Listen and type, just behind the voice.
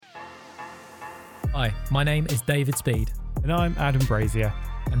Hi, my name is David Speed. And I'm Adam Brazier,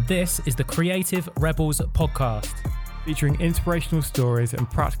 And this is the Creative Rebels podcast. featuring inspirational stories and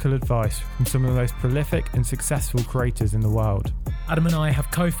practical advice from some of the most prolific and successful creators in the world. Adam and I have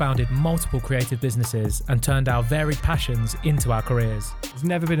co-founded multiple creative businesses and turned our varied passions into our careers. There's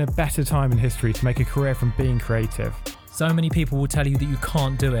never been a better time in history to make a career from being creative. So many people will tell you that you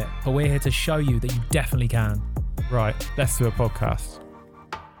can't do it, but we're here to show you that you definitely can. Right, let's do a podcast.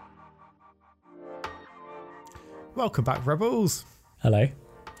 Welcome back, Rebels. Hello.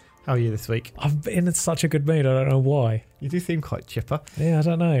 How are you this week? I'm in such a good mood, I don't know why. You do seem quite chipper. Yeah, I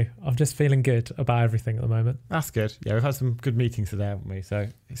don't know. I'm just feeling good about everything at the moment. That's good. Yeah, we've had some good meetings today, haven't we? So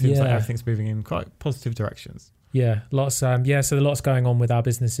it seems like Yeah. everything's moving in quite positive directions. Yeah, lots. So lots going on with our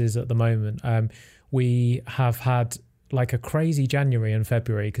businesses at the moment. We have had like a crazy January and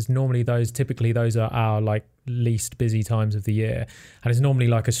February because normally typically those are our like least busy times of the year, and it's normally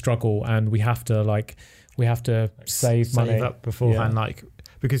like a struggle, and we have to save money up beforehand, Yeah.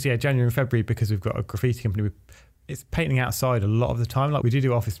 because January and February, because we've got a graffiti company, it's painting outside a lot of the time. Like we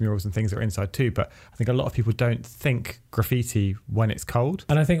do office murals and things that are inside too, but I think a lot of people don't think graffiti when it's cold.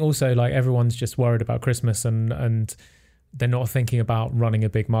 And I think also like everyone's just worried about Christmas and they're not thinking about running a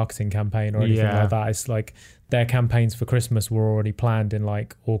big marketing campaign or anything like that. It's like their campaigns for Christmas were already planned in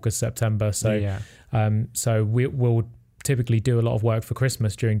like August, September. So so we'll typically do a lot of work for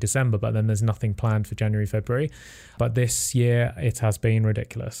Christmas during December, but then there's nothing planned for January, February. But this year it has been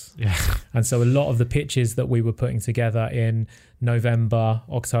ridiculous. Yeah. And so a lot of the pitches that we were putting together in November,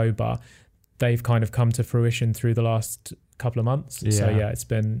 October, they've kind of come to fruition through the last couple of months. So it's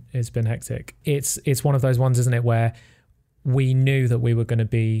been hectic. It's one of those ones, isn't it, where we knew that we were going to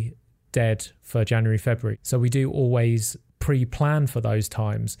be dead for January, February. So we do always pre-plan for those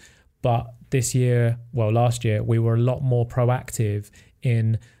times. But last year, we were a lot more proactive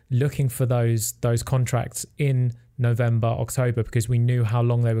in looking for those contracts in November, October, because we knew how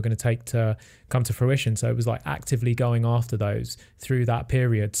long they were going to take to come to fruition. So it was like actively going after those through that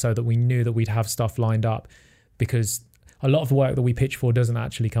period so that we knew that we'd have stuff lined up, because a lot of the work that we pitch for doesn't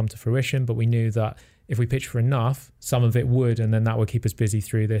actually come to fruition, but we knew that if we pitch for enough, some of it would, and then that would keep us busy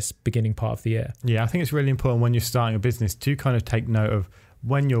through this beginning part of the year. Yeah, I think it's really important when you're starting a business to kind of take note of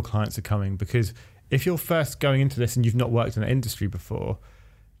when your clients are coming, because if you're first going into this and you've not worked in the industry before,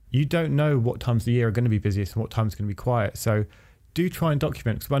 you don't know what times of the year are going to be busiest and what times are going to be quiet. So do try and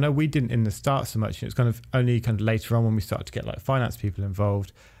document, because I know we didn't in the start so much, and it's kind of only kind of later on when we started to get like finance people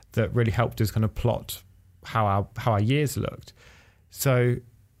involved that really helped us kind of plot how our years looked. So,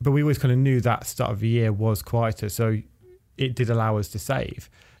 but we always kind of knew that start of the year was quieter, so it did allow us to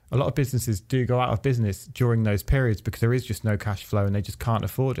save. A lot of businesses do go out of business during those periods because there is just no cash flow and they just can't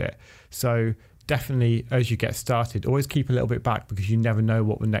afford it. So definitely, as you get started, always keep a little bit back, because you never know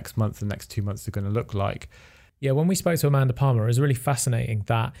what the next month, the next 2 months are going to look like. Yeah, when we spoke to Amanda Palmer, it was really fascinating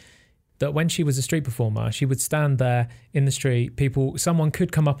that when she was a street performer, she would stand there in the street. Someone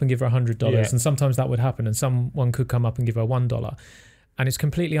could come up and give her $100, and sometimes that would happen, and someone could come up and give her $1. And it's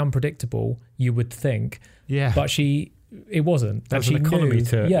completely unpredictable, you would think. Yeah. But it wasn't. There's an economy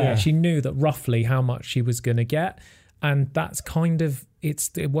to it. Yeah, she knew that roughly how much she was going to get. And that's kind of,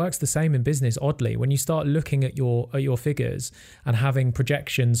 it works the same in business, oddly. When you start looking at your figures and having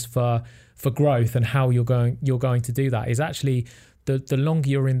projections for growth and how you're going to do that, is actually the longer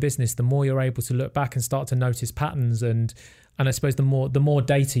you're in business, the more you're able to look back and start to notice patterns, and I suppose the more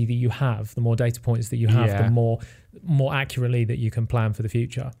data that you have, the more data points that you have, the more accurately that you can plan for the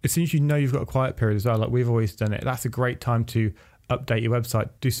future. As soon as you know you've got a quiet period as well, like we've always done it, that's a great time to update your website,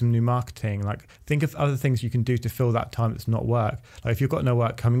 do some new marketing, like think of other things you can do to fill that time that's not work. Like if you've got no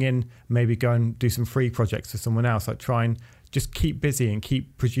work coming in, maybe go and do some free projects for someone else. Like try and just keep busy and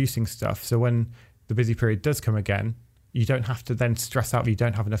keep producing stuff, so when the busy period does come again, you don't have to then stress out that you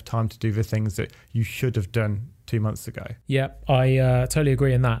don't have enough time to do the things that you should have done 2 months ago. Yeah, I totally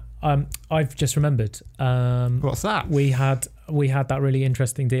agree in that. I've just remembered. What's that? We had that really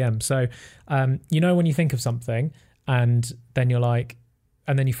interesting DM. So, when you think of something and then you're like,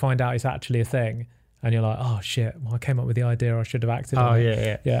 and then you find out it's actually a thing, and you're like, oh shit, well, I came up with the idea, I should have acted on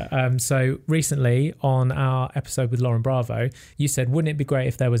it. Yeah. So recently on our episode with Lauren Bravo, you said, wouldn't it be great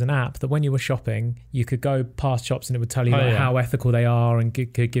if there was an app that when you were shopping, you could go past shops and it would tell you how ethical they are and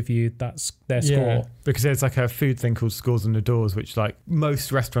could give you their score? Because there's like a food thing called Scores on the Doors, which like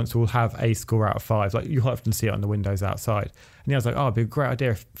most restaurants will have a score out of 5. Like you often see it on the windows outside. And I was like, oh, it'd be a great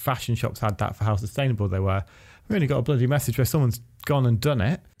idea if fashion shops had that for how sustainable they were. We only got a bloody message where someone's gone and done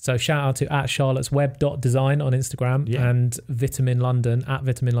it. So shout out to @charlottesweb.design on Instagram and Vitamin London,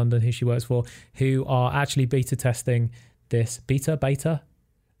 @Vitamin London, who she works for, who are actually beta testing this. Beta?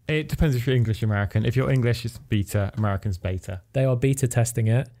 It depends if you're English or American. If you're English, it's beta. American's beta. They are beta testing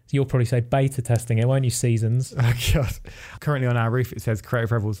it. You'll probably say beta testing it, won't you, Seasons? Oh, God. Currently on our roof, it says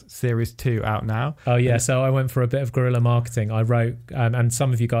Creative Rebels Series 2 out now. Oh, yeah. So I went for a bit of guerrilla marketing. I wrote, and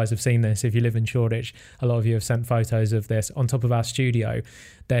some of you guys have seen this. If you live in Shoreditch, a lot of you have sent photos of this. On top of our studio,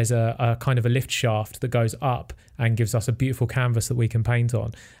 there's a kind of a lift shaft that goes up and gives us a beautiful canvas that we can paint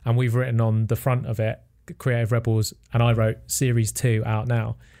on. And we've written on the front of it, Creative Rebels, and I wrote Series 2 out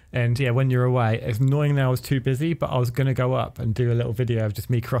now. And yeah, when you're away, it's annoying that I was too busy, but I was going to go up and do a little video of just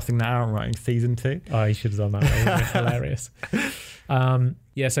me crossing that out and writing season 2. Oh, you should have done that. That would be hilarious.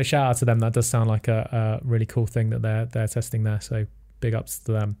 Yeah, so shout out to them. That does sound like a really cool thing that they're testing there. So big ups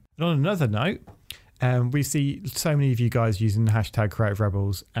to them. And on another note, we see so many of you guys using the hashtag Creative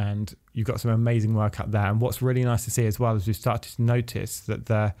Rebels, and you've got some amazing work up there. And what's really nice to see as well is we've started to notice that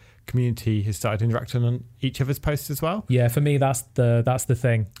the community has started interacting on each other's posts as well. Yeah, for me, that's the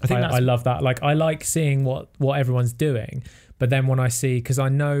thing. I love that. Like, I like seeing what everyone's doing. But then when I see, because I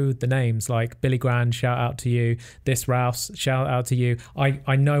know the names, like Billy Grand, shout out to you. This Rouse, shout out to you.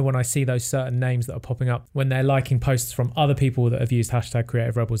 I know when I see those certain names that are popping up when they're liking posts from other people that have used hashtag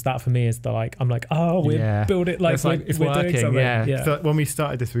Creative Rebels. That for me is I'm like, oh, we're building it like it's we're working, doing something. Yeah. So when we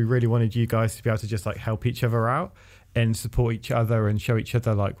started this, we really wanted you guys to be able to just like help each other out and support each other and show each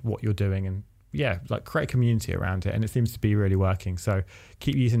other like what you're doing and like create a community around it. And it seems to be really working. So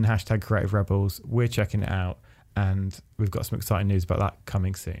keep using the hashtag Creative Rebels. We're checking it out. And we've got some exciting news about that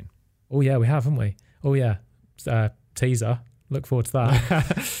coming soon. Oh, yeah, we have, haven't we? Oh, yeah. Teaser. Look forward to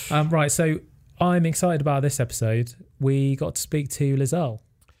that. Right, so I'm excited about this episode. We got to speak to Liz Earle.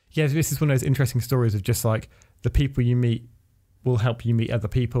 Yeah, this is one of those interesting stories of just like the people you meet will help you meet other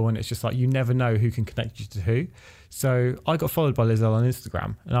people. And it's just like you never know who can connect you to who. So I got followed by Liz Earle on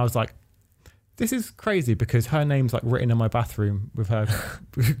Instagram. And I was like, this is crazy because her name's like written in my bathroom with her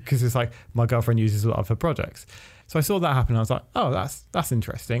because it's like my girlfriend uses a lot of her projects. So I saw that happen. And I was like, oh, that's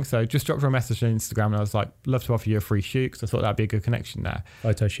interesting. So just dropped her a message on Instagram and I was like, love to offer you a free shoot because I thought that'd be a good connection there.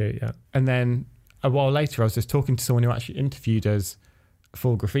 Photo shoot, yeah. And then a while later, I was just talking to someone who actually interviewed us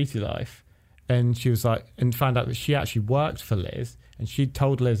for Graffiti Life. And she was like, and found out that she actually worked for Liz and she'd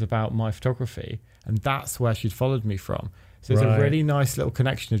told Liz about my photography. And that's where she'd followed me from. So it's a really nice little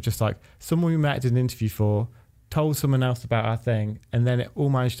connection of just like someone we met, did an interview for, told someone else about our thing, and then it all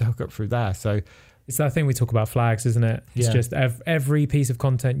managed to hook up through there. So it's that thing we talk about flags, isn't it? It's just every piece of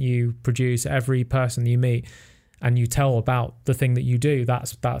content you produce, every person you meet, and you tell about the thing that you do,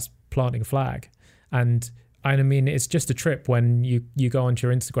 that's planting a flag. And I mean, it's just a trip when you go onto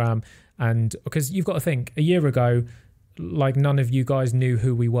your Instagram, and because you've got to think, a year ago, like none of you guys knew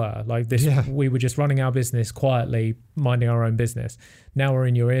who we were. Like this, we were just running our business quietly, minding our own business. Now we're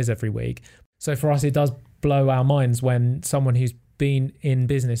in your ears every week. So for us, it does blow our minds when someone who's been in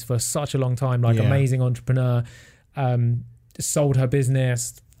business for such a long time, like amazing entrepreneur, sold her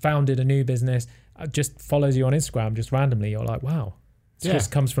business, founded a new business, just follows you on Instagram just randomly. You're like, wow, it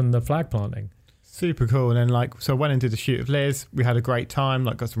just comes from the flag planting. Super cool. And then so I went and did a shoot with Liz. We had a great time,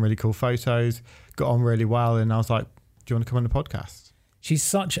 got some really cool photos, got on really well. And I was like, do you want to come on the podcast? She's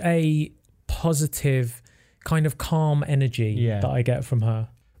such a positive, kind of calm energy that I get from her.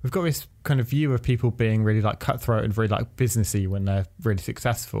 We've got this kind of view of people being really like cutthroat and very like businessy when they're really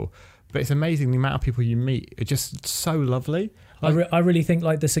successful. But it's amazing the amount of people you meet are just so lovely. I really think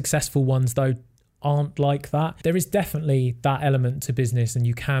like the successful ones though aren't like that. There is definitely that element to business and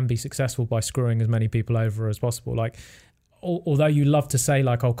you can be successful by screwing as many people over as possible. Like, although you love to say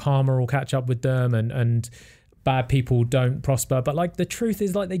like, oh, karma will catch up with them and bad people don't prosper, but like the truth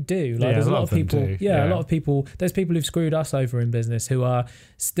is like they do. Like there's a lot of people a lot of people, there's people who've screwed us over in business who are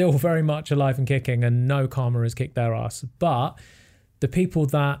still very much alive and kicking and no karma has kicked their ass. But the people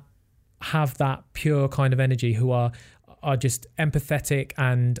that have that pure kind of energy who are just empathetic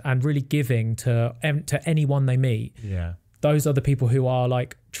and really giving to anyone they meet, those are the people who are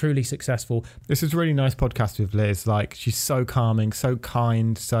like truly successful. This is a really nice podcast with Liz. Like she's so calming, so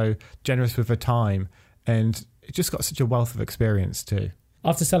kind, so generous with her time, and it just got such a wealth of experience too.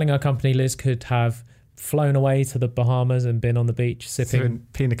 After selling her company, Liz could have flown away to the Bahamas and been on the beach sipping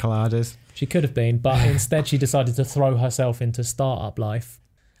pina coladas. She could have been, but instead she decided to throw herself into startup life,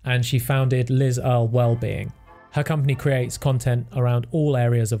 and she founded Liz Earle Wellbeing. Her company creates content around all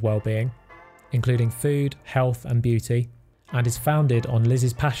areas of well-being, including food, health and beauty, and is founded on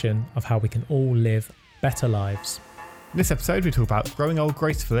Liz's passion of how we can all live better lives. In this episode, we talk about growing old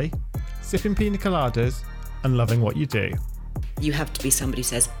gracefully, sipping pina coladas, and loving what you do. You have to be somebody who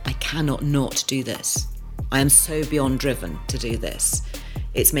says, I cannot not do this. I am so beyond driven to do this.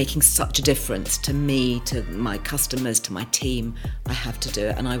 it's making such a difference to me, to my customers, to my team, I have to do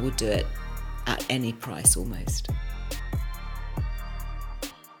it, and I will do it at any price almost.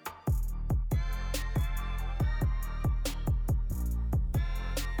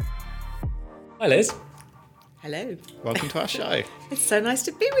 Hi, Liz. Hello. Welcome to our show. It's so nice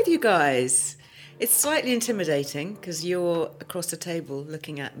to be with you guys. It's slightly intimidating because you're across the table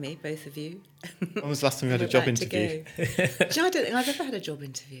looking at me, both of you. When was the last time you had a job interview? Do you know, I don't think I've ever had a job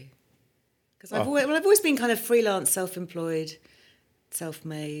interview. Because I've always been kind of freelance, self-employed,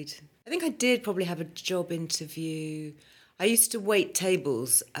 self-made. I think I did probably have a job interview. I used to wait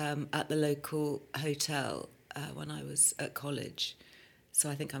tables at the local hotel when I was at college. So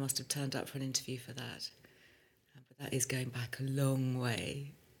I think I must have turned up for an interview for that. But that is going back a long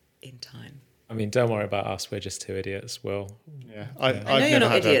way in time. I mean, don't worry about us. We're just two idiots. Yeah, I know you're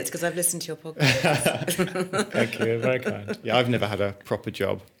not idiots because I've listened to your podcast. Thank you. You're very kind. Yeah, I've never had a proper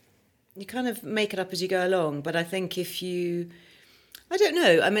job. You kind of make it up as you go along. But I think I don't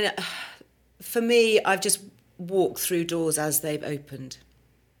know. I mean, for me, I've just walked through doors as they've opened.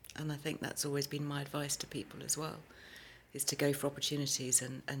 And I think that's always been my advice to people as well, is to go for opportunities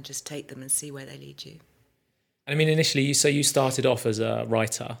and just take them and see where they lead you. I mean, initially, you started off as a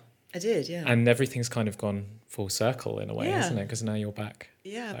writer. I did, yeah. And everything's kind of gone full circle in a way, Yeah. isn't it? Because now you're back.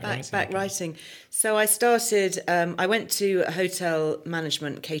 Yeah, back writing. So I started, I went to a hotel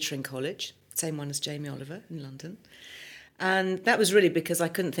management catering college, same one as Jamie Oliver in London. And that was really because I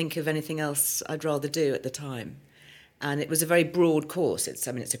couldn't think of anything else I'd rather do at the time. And it was a very broad course. It's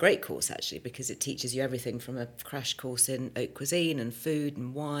a great course, actually, because it teaches you everything from a crash course in haute cuisine and food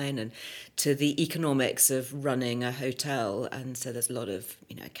and wine and to the economics of running a hotel. And so there's a lot of,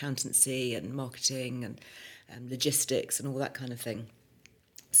 accountancy and marketing and logistics and all that kind of thing.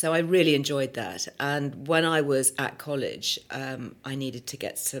 So I really enjoyed that. And when I was at college, I needed to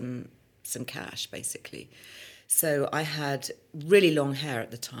get some cash, basically. So I had really long hair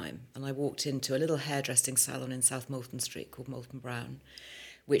at the time, and I walked into a little hairdressing salon in South Molton Street called Molton Brown,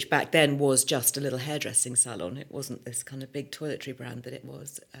 which back then was just a little hairdressing salon. It wasn't this kind of big toiletry brand that it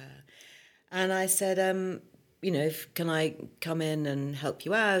was. And I said, can I come in and help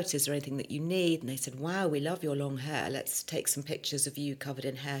you out? Is there anything that you need? And they said, wow, we love your long hair. Let's take some pictures of you covered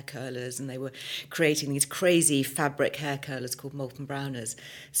in hair curlers. And they were creating these crazy fabric hair curlers called Molton Browners.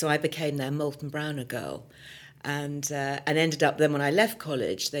 So I became their Molton Browner girl. And ended up then when I left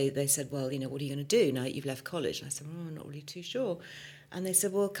college, they said, well, what are you going to do now that you've left college? And I said, I'm not really too sure. And they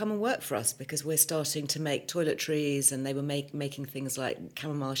said, well, come and work for us because we're starting to make toiletries. And they were making things like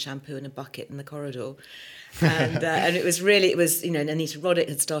chamomile shampoo in a bucket in the corridor. And it was, Anita Roddick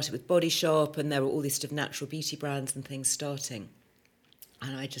had started with Body Shop, and there were all these sort of natural beauty brands and things starting.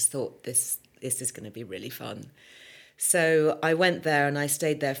 And I just thought, this is going to be really fun. So I went there and I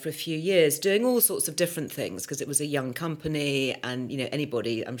stayed there for a few years doing all sorts of different things because it was a young company and,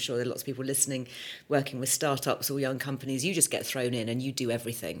 anybody, I'm sure there are lots of people listening, working with startups or young companies, you just get thrown in and you do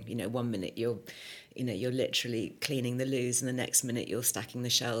everything. 1 minute you're literally cleaning the loos and the next minute you're stacking the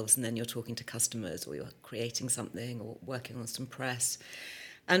shelves and then you're talking to customers or you're creating something or working on some press.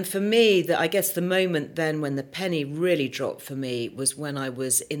 And for me, I guess the moment then when the penny really dropped for me was when I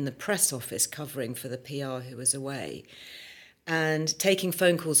was in the press office covering for the PR who was away and taking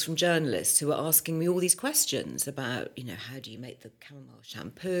phone calls from journalists who were asking me all these questions about, how do you make the chamomile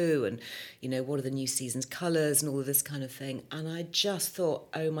shampoo and, what are the new season's colours and all of this kind of thing. And I just thought,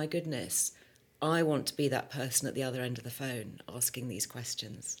 oh, my goodness, I want to be that person at the other end of the phone asking these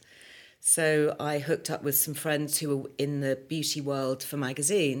questions. So I hooked up with some friends who were in the beauty world for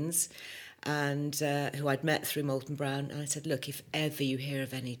magazines and who I'd met through Molton Brown. And I said, look, if ever you hear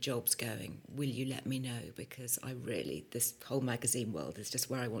of any jobs going, will you let me know? Because this whole magazine world is just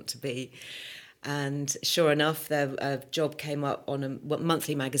where I want to be. And sure enough, a job came up on a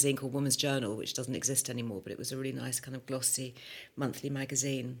monthly magazine called Woman's Journal, which doesn't exist anymore, but it was a really nice kind of glossy monthly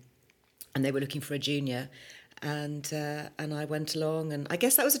magazine. And they were looking for a junior. And I went along, and I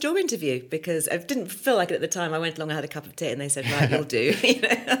guess that was a job interview because I didn't feel like it at the time. I went along, I had a cup of tea, and they said, "Right, you'll do."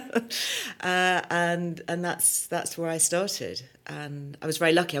 And that's where I started. And I was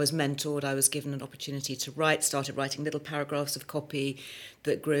very lucky. I was mentored. I was given an opportunity to write. Started writing little paragraphs of copy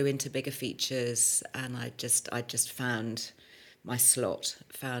that grew into bigger features, and I just found my slot,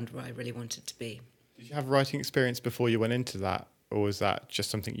 found where I really wanted to be. Did you have writing experience before you went into that? Or was that just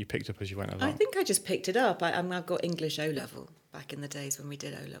something you picked up as you went along? I think I just picked it up. I've got English O-level back in the days when we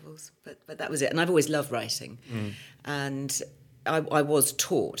did O-levels. But that was it. And I've always loved writing. And I was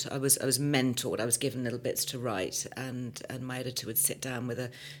taught, I was mentored, I was given little bits to write, and my editor would sit down with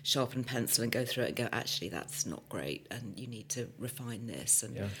a sharpened pencil and go through it and go, actually, that's not great, and you need to refine this.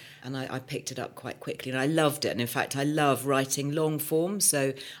 And I picked it up quite quickly, and I loved it. And in fact, I love writing long form,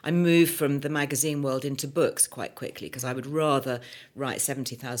 so I moved from the magazine world into books quite quickly, because I would rather write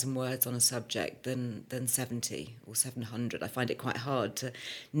 70,000 words on a subject than 70 or 700. I find it quite hard to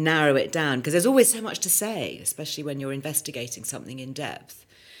narrow it down, because there's always so much to say, especially when you're investigating something in depth.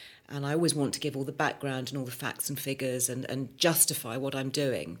 And I always want to give all the background and all the facts and figures and justify what I'm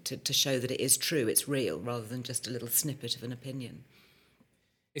doing to show that it is true, it's real, rather than just a little snippet of an opinion.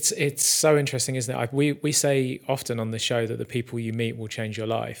 It's so interesting, isn't it? We say often on the show that the people you meet will change your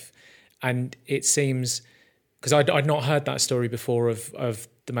life. And it seems, because I'd not heard that story before of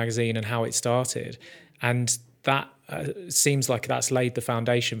the magazine and how it started. And that seems like that's laid the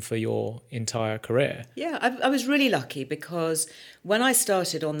foundation for your entire career. Yeah, I was really lucky, because when I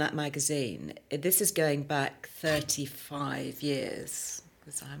started on that magazine, this is going back 35 years,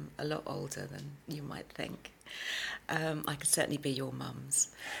 because I'm a lot older than you might think. I could certainly be your mums.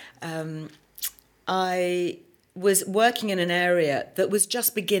 I was working in an area that was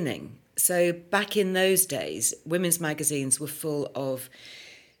just beginning. So back in those days, women's magazines were full of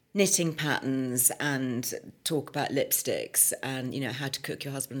knitting patterns and talk about lipsticks and, how to cook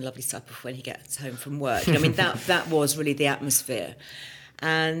your husband a lovely supper when he gets home from work. I mean, that was really the atmosphere.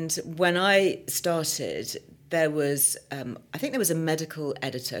 And when I started, there was, I think there was a medical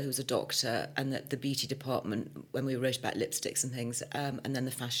editor who was a doctor, and the beauty department when we wrote about lipsticks and things, and then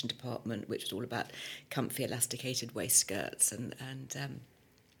the fashion department, which was all about comfy elasticated waistskirts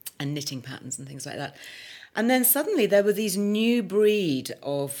and knitting patterns and things like that. And then suddenly there were these new breed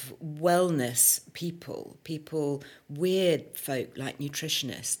of wellness people, weird folk like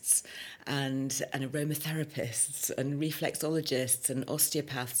nutritionists and aromatherapists and reflexologists and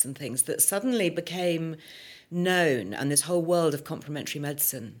osteopaths and things that suddenly became known, and this whole world of complementary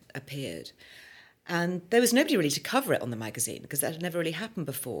medicine appeared. And there was nobody really to cover it on the magazine, because that had never really happened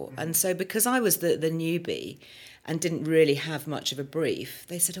before. Mm-hmm. And so because I was the newbie and didn't really have much of a brief,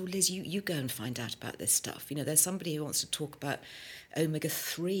 they said, oh, Liz, you go and find out about this stuff. There's somebody who wants to talk about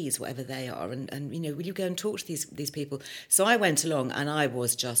omega-3s, whatever they are, and will you go and talk to these people? So I went along, and I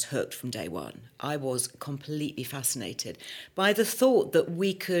was just hooked from day one. I was completely fascinated by the thought that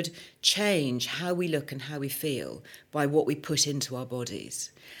we could change how we look and how we feel by what we put into our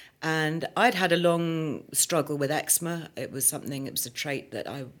bodies. And I'd had a long struggle with eczema. It was a trait that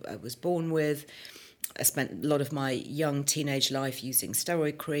I was born with. I spent a lot of my young teenage life using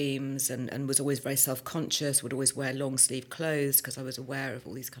steroid creams and was always very self-conscious, would always wear long-sleeve clothes because I was aware of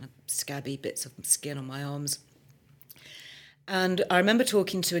all these kind of scabby bits of skin on my arms. And I remember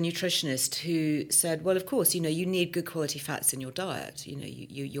talking to a nutritionist who said, well, of course, you need good quality fats in your diet.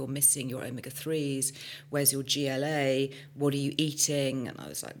 You're missing your omega-3s. Where's your GLA? What are you eating? And I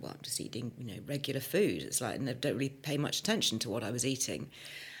was like, well, I'm just eating, regular food. It's like, and I don't really pay much attention to what I was eating.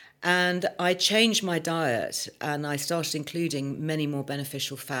 And I changed my diet, and I started including many more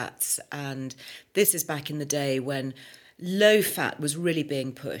beneficial fats. And this is back in the day when low fat was really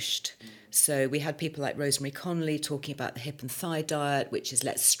being pushed. So we had people like Rosemary Conley talking about the hip and thigh diet, which is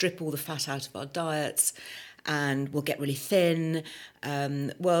let's strip all the fat out of our diets and we'll get really thin.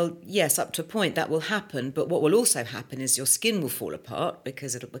 Well, yes, up to a point that will happen. But what will also happen is your skin will fall apart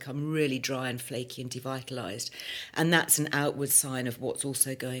because it'll become really dry and flaky and devitalised. And that's an outward sign of what's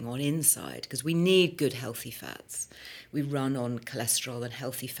also going on inside, because we need good, healthy fats. We run on cholesterol and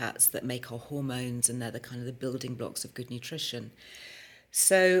healthy fats that make our hormones, and they're the kind of the building blocks of good nutrition.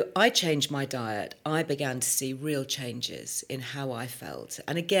 So I changed my diet. I began to see real changes in how I felt.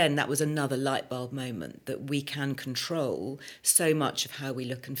 And again, that was another light bulb moment, that we can control so much of how we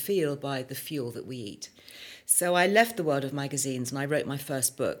look and feel by the fuel that we eat. So I left the world of magazines and I wrote my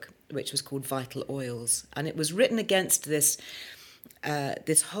first book, which was called Vital Oils. And it was written against this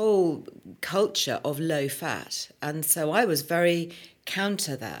whole culture of low fat. And so I was very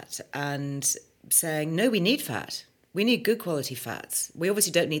counter that and saying, no, we need fat. We need good quality fats. We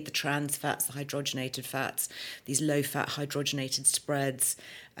obviously don't need the trans fats, the hydrogenated fats, these low-fat hydrogenated spreads,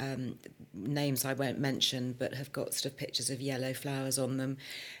 names I won't mention, but have got sort of pictures of yellow flowers on them.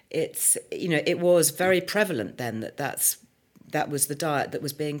 It's, it was very prevalent then that was the diet that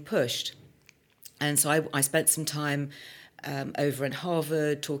was being pushed. And so I spent some time over in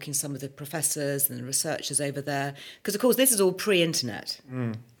Harvard talking to some of the professors and the researchers over there, because of course this is all pre-internet.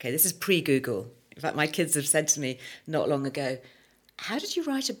 Okay, this is pre-Google. In fact, my kids have said to me not long ago, how did you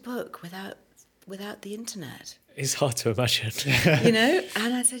write a book without the internet? It's hard to imagine. You know?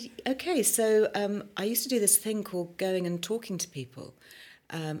 And I said, okay, so I used to do this thing called going and talking to people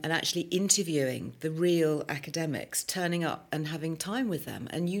and actually interviewing the real academics, turning up and having time with them.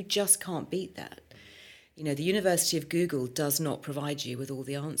 And you just can't beat that. You know, the University of Google does not provide you with all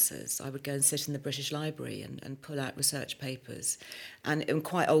the answers. I would go and sit in the British Library and pull out research papers. And I'm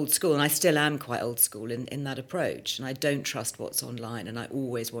quite old school, and I still am quite old school in that approach. And I don't trust what's online, and I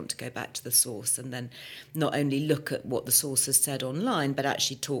always want to go back to the source and then not only look at what the source has said online, but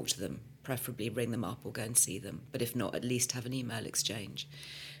actually talk to them, preferably ring them up or go and see them. But if not, at least have an email exchange.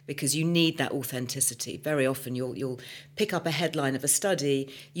 Because you need that authenticity. Very often you'll pick up a headline of a study,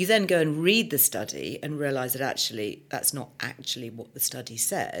 you then go and read the study and realise that actually that's not actually what the study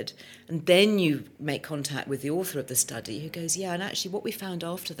said. And then you make contact with the author of the study who goes, yeah, and actually what we found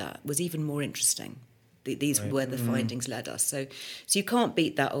after that was even more interesting. These were the findings led us. So you can't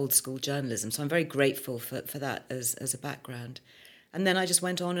beat that old school journalism. So I'm very grateful for that as a background. And then I just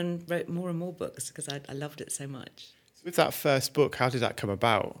went on and wrote more and more books because I loved it so much. With that first book, how did that come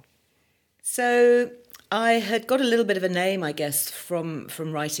about? So I had got a little bit of a name, I guess, from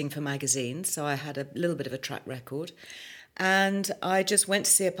writing for magazines. So I had a little bit of a track record. And I just went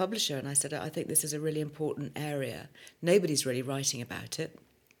to see a publisher and I said, I think this is a really important area. Nobody's really writing about it.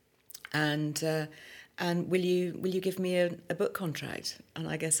 And will you give me a book contract? And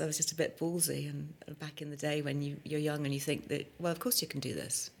I guess I was just a bit ballsy. And back in the day when you're young and you think that, well, of course you can do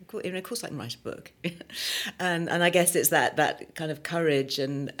this. Of course I can write a book. and I guess it's that kind of courage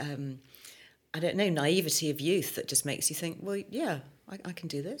and, I don't know, naivety of youth that just makes you think, well, yeah, I can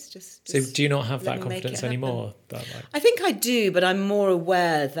do this. Just so do you not have that confidence anymore? I think I do, but I'm more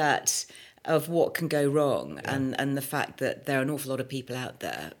aware of what can go wrong and the fact that there are an awful lot of people out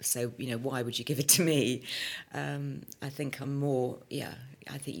there. So, you know, why would you give it to me? I think I'm more,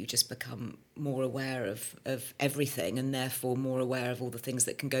 I think you just become more aware of everything and therefore more aware of all the things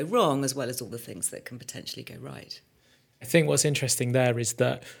that can go wrong as well as all the things that can potentially go right. I think what's interesting there is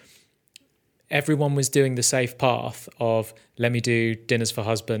that everyone was doing the safe path of let me do dinners for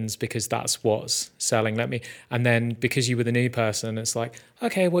husbands because that's what's selling. And then because you were the new person, it's like,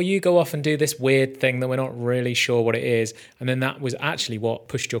 okay, well, you go off and do this weird thing that we're not really sure what it is. And then that was actually what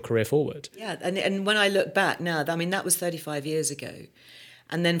pushed your career forward. Yeah. And when I look back now, I mean, that was 35 years ago.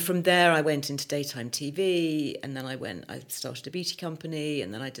 And then from there, I went into daytime TV, and then I started a beauty company,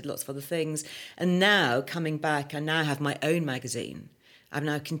 and then I did lots of other things. And now, coming back, I now have my own magazine. I've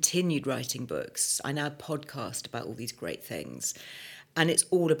now continued writing books. I now podcast about all these great things. And it's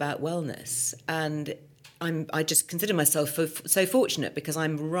all about wellness. And I just consider myself so fortunate because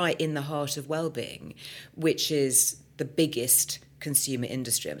I'm right in the heart of well-being, which is the biggest consumer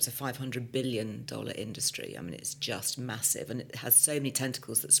industry. It's a $500 billion industry. I mean, it's just massive. And it has so many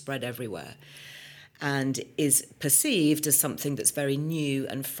tentacles that spread everywhere and is perceived as something that's very new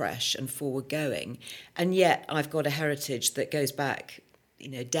and fresh and forward-going. And yet I've got a heritage that goes back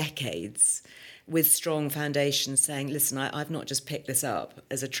decades with strong foundations saying, listen, I've not just picked this up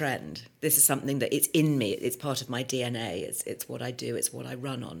as a trend. This is something that it's in me. It's part of my DNA. It's what I do. It's what I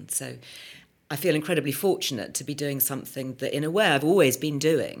run on. So I feel incredibly fortunate to be doing something that in a way I've always been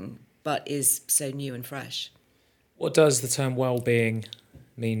doing, but is so new and fresh. What does the term well-being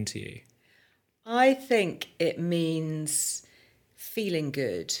mean to you? I think it means feeling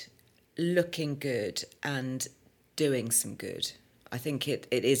good, looking good, and doing some good. I think it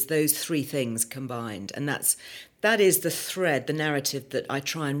is those three things combined. And that is the thread, the narrative that I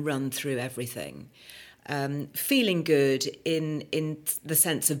try and run through everything. Feeling good in the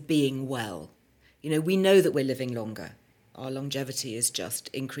sense of being well. We know that we're living longer. Our longevity is just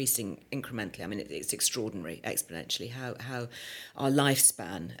increasing incrementally. I mean, it's extraordinary, exponentially, how our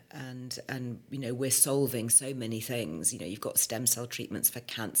lifespan and we're solving so many things. You've got stem cell treatments for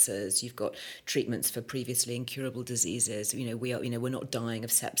cancers. You've got treatments for previously incurable diseases. We're not dying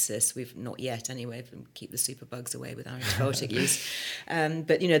of sepsis. We've not yet, anyway. Keep the superbugs away with our antibiotic use.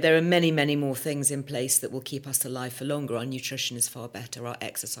 But there are many, many more things in place that will keep us alive for longer. Our nutrition is far better. Our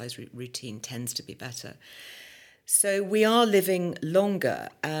exercise routine tends to be better. So we are living longer,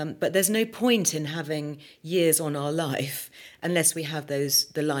 but there's no point in having years on our life unless we have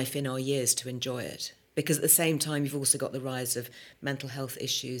the life in our years to enjoy it. Because at the same time, you've also got the rise of mental health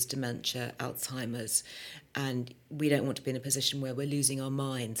issues, dementia, Alzheimer's, and we don't want to be in a position where we're losing our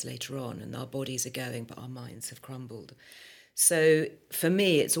minds later on and our bodies are going, but our minds have crumbled. So for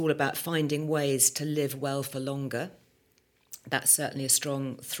me, it's all about finding ways to live well for longer. That's certainly a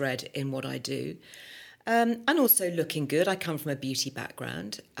strong thread in what I do. And also looking good. I come from a beauty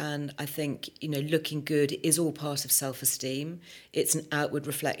background, and I think, looking good is all part of self-esteem. It's an outward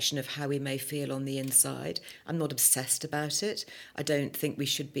reflection of how we may feel on the inside. I'm not obsessed about it. I don't think we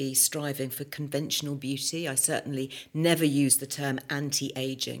should be striving for conventional beauty. I certainly never use the term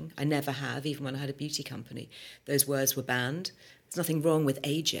anti-aging. I never have, even when I had a beauty company. Those words were banned. There's nothing wrong with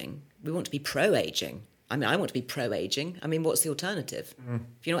aging. We want to be pro-aging. I mean, I want to be pro-aging. I mean, what's the alternative?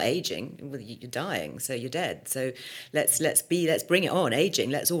 If you're not aging, well, you're dying, so you're dead. So let's bring it on,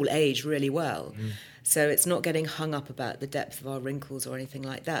 aging. Let's all age really well. So it's not getting hung up about the depth of our wrinkles or anything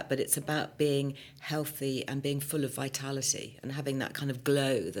like that, but it's about being healthy and being full of vitality and having that kind of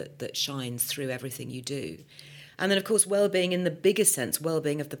glow that shines through everything you do. And then, of course, well-being in the biggest sense,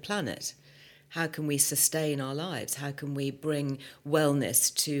 well-being of the planet. How can we sustain our lives? How can we bring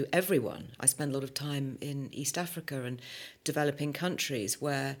wellness to everyone? I spend a lot of time in East Africa and developing countries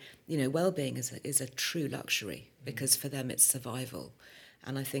where, well-being is a true luxury, because for them it's survival.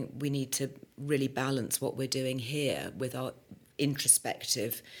 And I think we need to really balance what we're doing here with our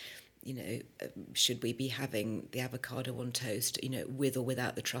introspective, should we be having the avocado on toast, with or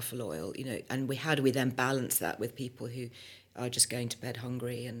without the truffle oil, and how do we then balance that with people who are just going to bed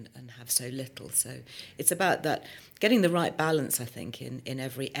hungry and have so little. So it's about that, getting the right balance, I think, in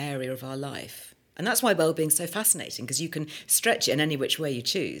every area of our life. And that's why well-being's so fascinating, because you can stretch it in any which way you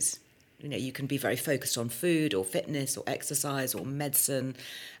choose. You can be very focused on food or fitness or exercise or medicine,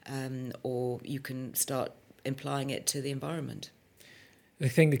 or you can start applying it to the environment. I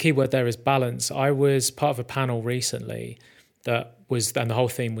think the key word there is balance. I was part of a panel recently and the whole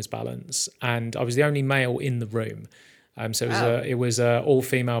theme was balance, and I was the only male in the room. So it was a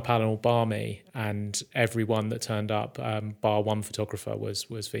all-female panel, bar me, and everyone that turned up, bar one photographer,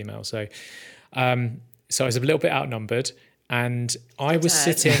 was female. So I was a little bit outnumbered, and I was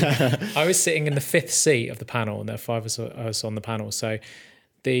sitting in the fifth seat of the panel, and there are five of us on the panel. So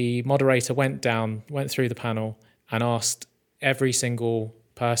the moderator went through the panel and asked every single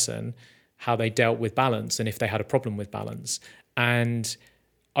person how they dealt with balance and if they had a problem with balance. And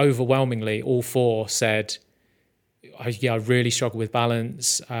overwhelmingly, all four said, I really struggle with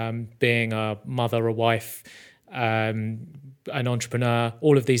balance, being a mother, a wife, an entrepreneur,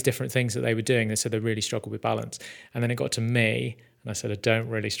 all of these different things that they were doing. They said they really struggled with balance. And then it got to me, and I said, I don't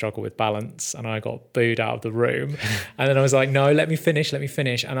really struggle with balance. And I got booed out of the room. And then I was like, no, let me finish.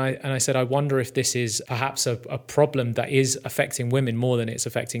 And I said, I wonder if this is perhaps a problem that is affecting women more than it's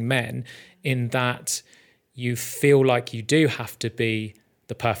affecting men, in that you feel like you do have to be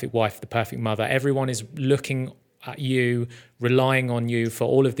the perfect wife, the perfect mother. Everyone is looking at you, relying on you for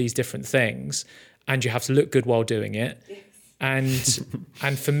all of these different things, and you have to look good while doing it. Yes.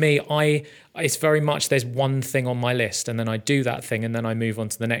 And for me, it's very much, there's one thing on my list, and then I do that thing, and then I move on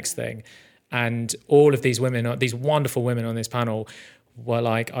to the next thing. And all of these women, these wonderful women on this panel, were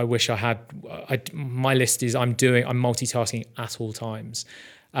like, I wish I had. My list is I'm multitasking at all times.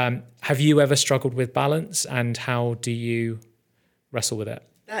 Have you ever struggled with balance, and how do you wrestle with it?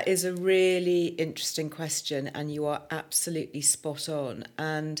 That is a really interesting question, and you are absolutely spot on.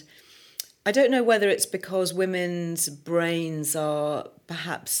 And I don't know whether it's because women's brains are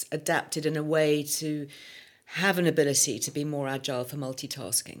perhaps adapted in a way to have an ability to be more agile for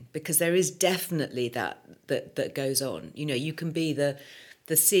multitasking, because there is definitely that goes on. You can be the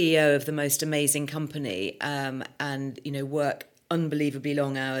CEO of the most amazing company and work unbelievably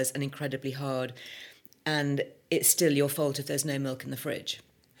long hours and incredibly hard, and it's still your fault if there's no milk in the fridge.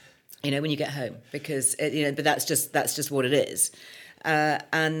 When you get home, because but that's just what it is,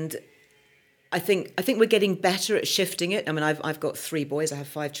 and I think we're getting better at shifting it. I mean, I've got 3 boys. I have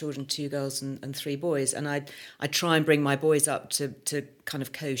 5 children, 2 girls and 3 boys, and I try and bring my boys up to kind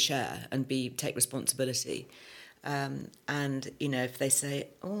of co-share and take responsibility. And if they say,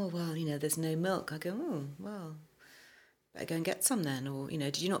 oh well, there's no milk, I go, oh well, better go and get some then, or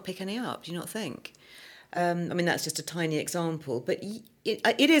did you not pick any up? Do you not think? I mean, that's just a tiny example, but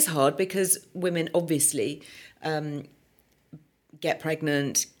it is hard, because women obviously get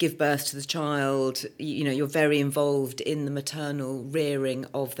pregnant, give birth to the child. You're very involved in the maternal rearing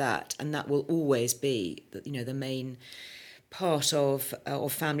of that, and that will always be the main part of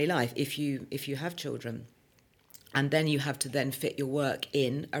family life if you have children. And then you have to then fit your work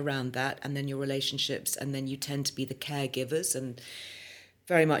in around that, and then your relationships, and then you tend to be the caregivers. And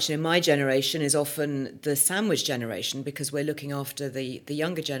very much, my generation is often the sandwich generation, because we're looking after the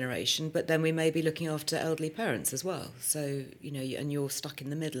younger generation, but then we may be looking after elderly parents as well. So, and you're stuck in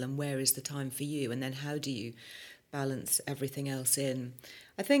the middle, and where is the time for you? And then how do you balance everything else in?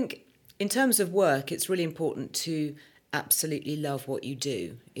 I think in terms of work, it's really important to absolutely love what you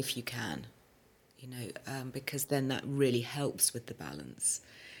do if you can. because then that really helps with the balance.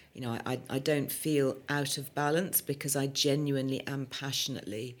 I don't feel out of balance because I genuinely am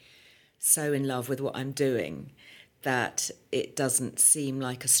passionately so in love with what I'm doing that it doesn't seem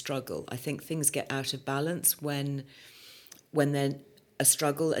like a struggle. I think things get out of balance when they're a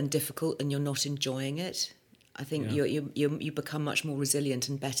struggle and difficult and you're not enjoying it. I think you become much more resilient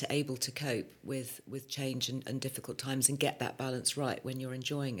and better able to cope with change and difficult times and get that balance right when you're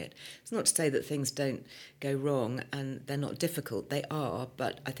enjoying it. It's not to say that things don't go wrong and they're not difficult. They are,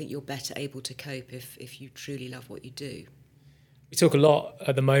 but I think you're better able to cope if you truly love what you do. We talk a lot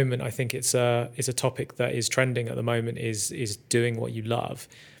at the moment. I think it's a topic that is trending at the moment is doing what you love.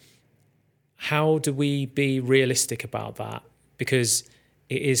 How do we be realistic about that? Because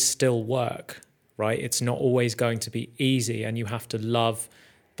it is still work, right? It's not always going to be easy, and you have to love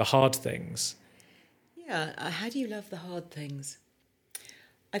the hard things. Yeah, how do you love the hard things?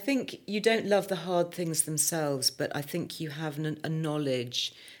 I think you don't love the hard things themselves, but I think you have a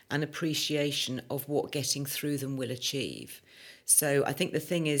knowledge and appreciation of what getting through them will achieve. So I think the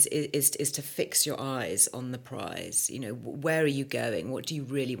thing is to fix your eyes on the prize. Where are you going? What do you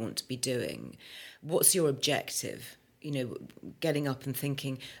really want to be doing? What's your objective? Getting up and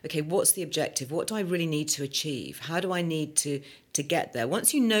thinking, okay, what's the objective? What do I really need to achieve? How do I need to get there?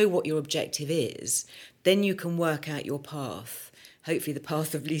 Once you know what your objective is, then you can work out your path, hopefully the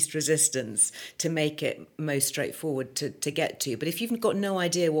path of least resistance, to make it most straightforward to get to. But if you've got no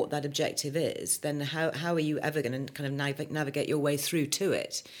idea what that objective is, then how are you ever going to kind of navigate your way through to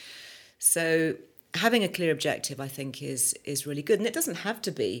it? So having a clear objective, I think, is really good. And it doesn't have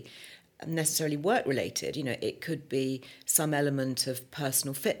to be necessarily work related. It could be some element of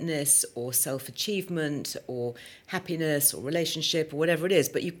personal fitness or self-achievement or happiness or relationship or whatever it is,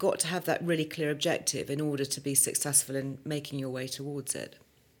 but you've got to have that really clear objective in order to be successful in making your way towards it.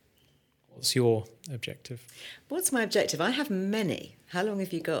 What's your objective? What's my objective? I have many. How long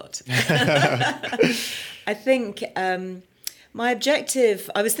have you got? I think my objective,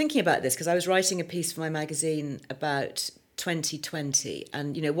 I was thinking about this because I was writing a piece for my magazine about 2020,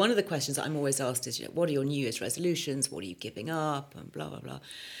 and one of the questions that I'm always asked is, what are your New Year's resolutions? What are you giving up? And blah blah blah.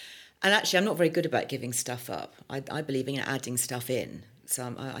 And actually, I'm not very good about giving stuff up. I believe in adding stuff in.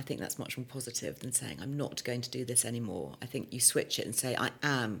 So I think that's much more positive than saying I'm not going to do this anymore. I think you switch it and say I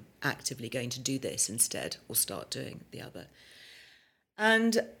am actively going to do this instead, or start doing the other.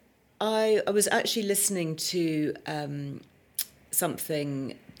 And I was actually listening to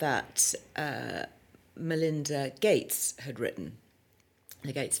something that Melinda Gates had written,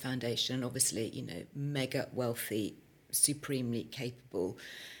 the Gates Foundation, obviously, mega wealthy, supremely capable,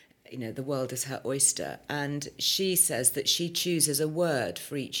 the world is her oyster. And she says that she chooses a word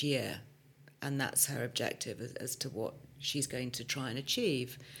for each year, and that's her objective as to what she's going to try and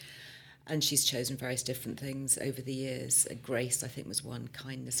achieve. And she's chosen various different things over the years. Grace, I think, was one.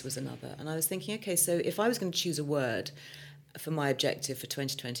 Kindness was another. And I was thinking, okay, so if I was going to choose a word for my objective for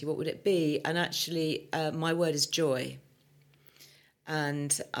 2020, what would it be? And actually, my word is joy.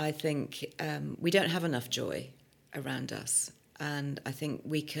 And I think we don't have enough joy around us. And I think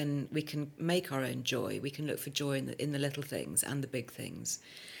we can make our own joy. We can look for joy in the little things and the big things.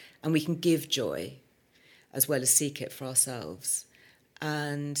 And we can give joy as well as seek it for ourselves.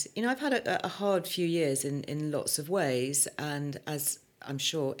 And, I've had a hard few years in lots of ways. And as I'm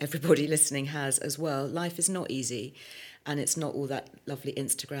sure everybody listening has as well, life is not easy. And it's not all that lovely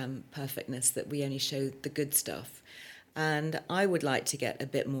Instagram perfectness that we only show the good stuff. And I would like to get a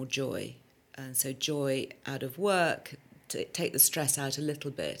bit more joy. And so joy out of work, to take the stress out a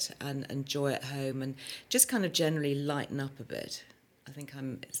little bit, and joy at home, and just kind of generally lighten up a bit. I think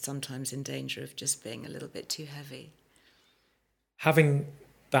I'm sometimes in danger of just being a little bit too heavy. Having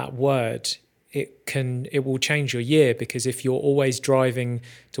that word, it will change your year, because if you're always driving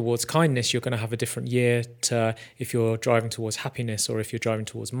towards kindness, you're going to have a different year to if you're driving towards happiness, or if you're driving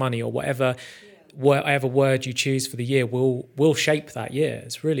towards money, or whatever word you choose for the year will shape that year.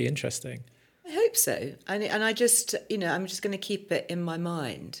 It's really interesting. I hope so. And I just, I'm just going to keep it in my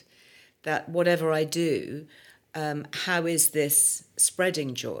mind that whatever I do, how is this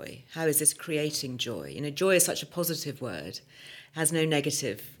spreading joy? How is this creating joy? Joy is such a positive word, has no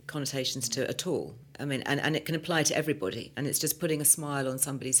negative connotations to it at all. I mean, and it can apply to everybody. And it's just putting a smile on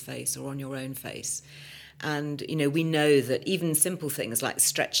somebody's face or on your own face. And, we know that even simple things like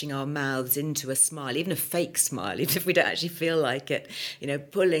stretching our mouths into a smile, even a fake smile, even if we don't actually feel like it,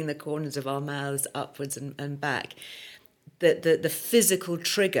 pulling the corners of our mouths upwards and back, the physical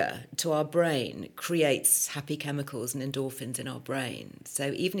trigger to our brain creates happy chemicals and endorphins in our brain.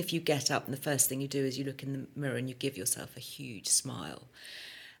 So even if you get up and the first thing you do is you look in the mirror and you give yourself a huge smile,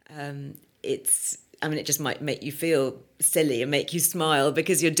 it just might make you feel silly and make you smile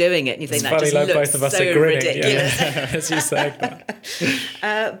because you're doing it and you think that just looks both of us so are grinning, ridiculous. yeah, as you said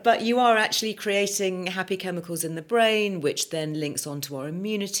that. But you are actually creating happy chemicals in the brain, which then links onto our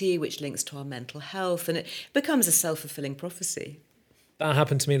immunity, which links to our mental health, and it becomes a self-fulfilling prophecy. That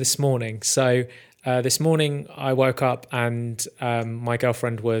happened to me this morning. So this morning I woke up and my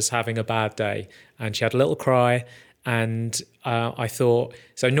girlfriend was having a bad day and she had a little cry. And I thought,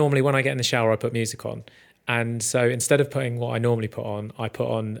 so normally when I get in the shower, I put music on. And so instead of putting what I normally put on, I put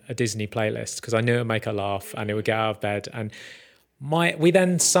on a Disney playlist because I knew it would make her laugh and it would get out of bed. And we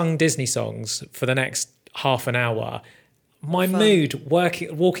then sung Disney songs for the next half an hour. My mood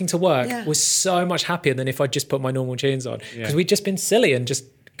walking to work was so much happier than if I'd just put my normal tunes on because we'd just been silly and just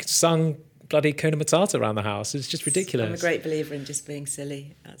sung bloody Kuna Matata around the house. It's just ridiculous. I'm a great believer in just being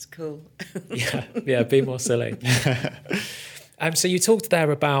silly. That's cool. yeah, be more silly. So you talked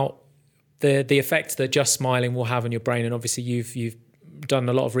there about the effect that just smiling will have on your brain, and obviously you've done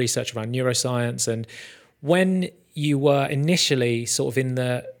a lot of research around neuroscience. And when you were initially sort of in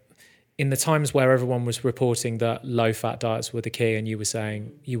the times where everyone was reporting that low-fat diets were the key, and you were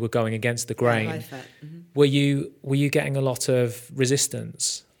saying you were going against the grain, high fat. Mm-hmm. were you getting a lot of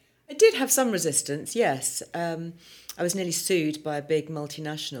resistance? I did have some resistance, yes. I was nearly sued by a big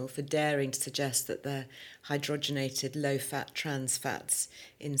multinational for daring to suggest that the hydrogenated low-fat trans fats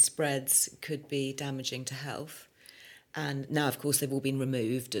in spreads could be damaging to health. And now, of course, they've all been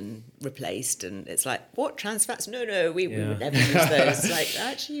removed and replaced. And it's like, what, trans fats? No, we would never use those. It's like,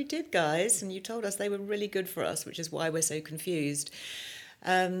 actually, you did, guys. And you told us they were really good for us, which is why we're so confused.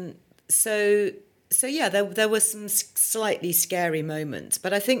 So yeah, there were some slightly scary moments.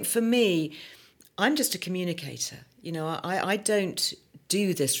 But I think for me, I'm just a communicator. You know, I don't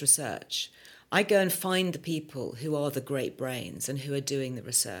do this research. I go and find the people who are the great brains and who are doing the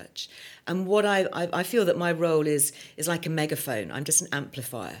research. And what I feel that my role is like a megaphone. I'm just an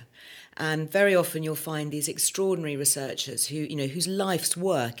amplifier. And very often you'll find these extraordinary researchers who, you know, whose life's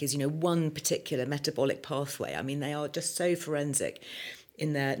work is, you know, one particular metabolic pathway. I mean, they are just so forensic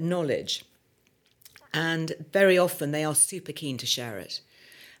in their knowledge. And very often they are super keen to share it.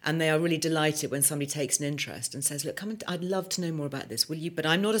 And they are really delighted when somebody takes an interest and says, look, come and I'd love to know more about this, will you? But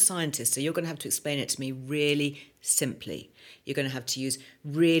I'm not a scientist, so you're going to have to explain it to me really simply. You're going to have to use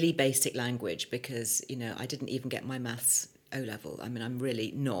really basic language because, you know, I didn't even get my maths O-level. I mean, I'm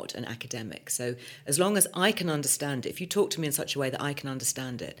really not an academic. So as long as I can understand it, if you talk to me in such a way that I can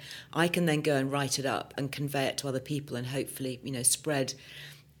understand it, I can then go and write it up and convey it to other people and hopefully, you know, spread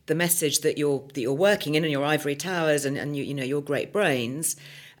the message that you're working in your ivory towers and you know, your great brains.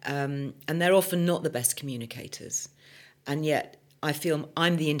 And they're often not the best communicators. And yet I feel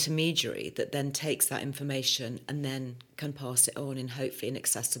I'm the intermediary that then takes that information and then can pass it on in hopefully an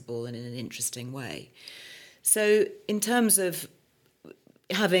accessible and in an interesting way. So in terms of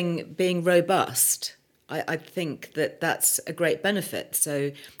being robust, I think that's a great benefit.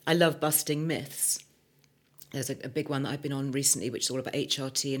 So I love busting myths. There's a big one that I've been on recently, which is all about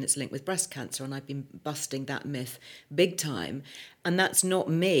HRT and it's linked with breast cancer. And I've been busting that myth big time. And that's not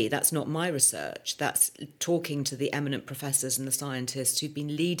me. That's not my research. That's talking to the eminent professors and the scientists who've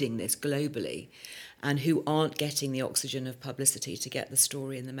been leading this globally and who aren't getting the oxygen of publicity to get the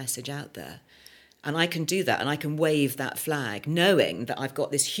story and the message out there. And I can do that and I can wave that flag knowing that I've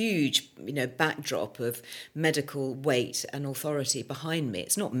got this huge, you know, backdrop of medical weight and authority behind me.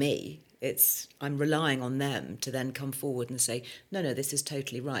 It's not me. I'm relying on them to then come forward and say, no, this is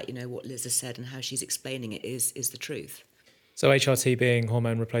totally right. You know, what Liz has said and how she's explaining it is the truth. So HRT being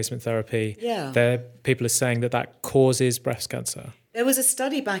hormone replacement therapy, people are saying that causes breast cancer. There was a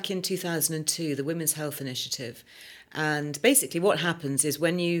study back in 2002, the Women's Health Initiative. And basically what happens is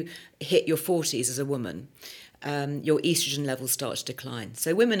when you hit your 40s as a woman, your estrogen levels start to decline.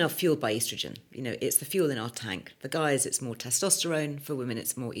 So women are fueled by estrogen. You know, it's the fuel in our tank. For guys, it's more testosterone. For women,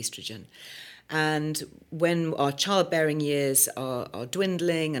 it's more estrogen. And when our childbearing years are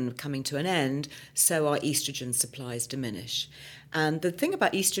dwindling and coming to an end, so our estrogen supplies diminish. And the thing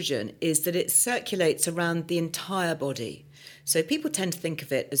about estrogen is that it circulates around the entire body. So people tend to think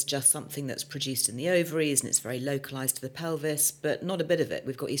of it as just something that's produced in the ovaries and it's very localized to the pelvis, but not a bit of it.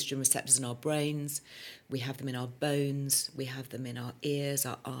 We've got estrogen receptors in our brains, we have them in our bones, we have them in our ears,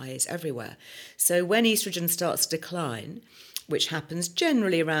 our eyes, everywhere. So when estrogen starts to decline, which happens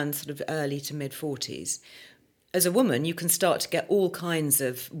generally around sort of early to mid-40s, as a woman, you can start to get all kinds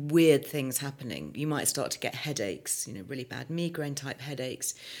of weird things happening. You might start to get headaches, really bad migraine type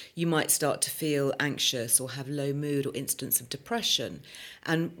headaches. You might start to feel anxious or have low mood or instances of depression.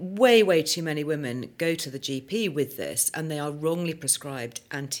 And way, way too many women go to the GP with this, and they are wrongly prescribed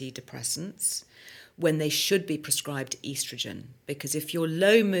antidepressants when they should be prescribed estrogen. Because if your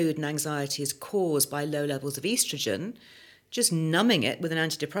low mood and anxiety is caused by low levels of estrogen, just numbing it with an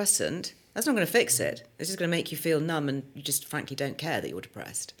antidepressant, that's not going to fix it. It's just going to make you feel numb, and you just frankly don't care that you're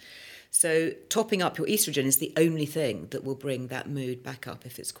depressed. So topping up your estrogen is the only thing that will bring that mood back up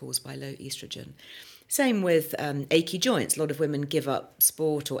if it's caused by low estrogen. Same with achy joints. A lot of women give up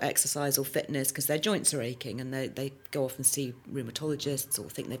sport or exercise or fitness because their joints are aching, and they go off and see rheumatologists or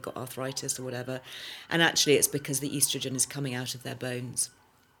think they've got arthritis or whatever. And actually it's because the estrogen is coming out of their bones.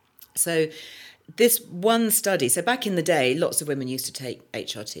 So this one study, so back in the day, lots of women used to take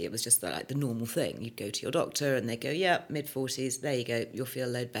HRT. It was just like the normal thing. You'd go to your doctor and they go, yeah, mid-40s, there you go, you'll feel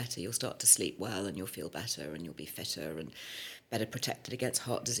a load better, you'll start to sleep well and you'll feel better and you'll be fitter and better protected against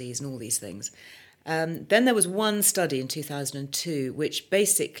heart disease and all these things. Then there was one study in 2002 which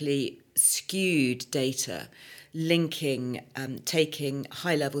basically skewed data linking taking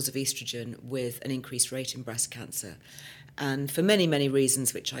high levels of estrogen with an increased rate in breast cancer. And for many, many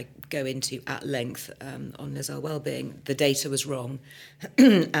reasons, which I go into at length on Liz Earle Wellbeing, the data was wrong.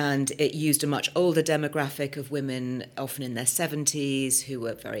 And it used a much older demographic of women, often in their 70s, who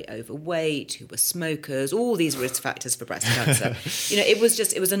were very overweight, who were smokers, all these risk factors for breast cancer.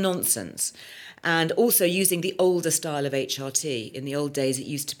 It was a nonsense. And also using the older style of HRT. In the old days, it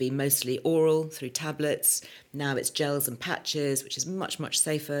used to be mostly oral through tablets. Now it's gels and patches, which is much, much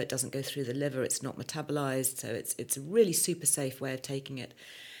safer. It doesn't go through the liver. It's not metabolized. So it's a really super safe way of taking it.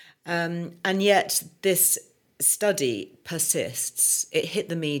 And yet this study persists. It hit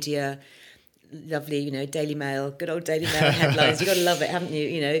the media. Lovely, Daily Mail, good old Daily Mail headlines. You've got to love it, haven't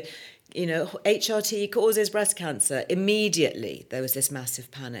you? HRT causes breast cancer. Immediately, there was this massive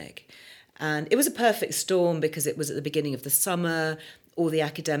panic. And it was a perfect storm because it was at the beginning of the summer. All the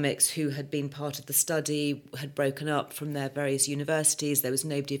academics who had been part of the study had broken up from their various universities. There was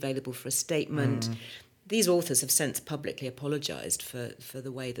nobody available for a statement. These authors have since publicly apologised for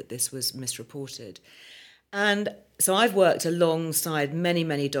the way that this was misreported. And so I've worked alongside many,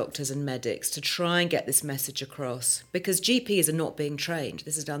 many doctors and medics to try and get this message across, because GPs are not being trained.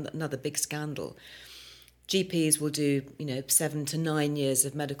 This is another big scandal. GPs will do, 7 to 9 years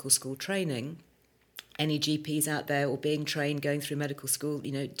of medical school training. Any GPs out there or being trained, going through medical school,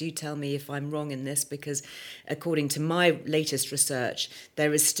 do tell me if I'm wrong in this, because according to my latest research,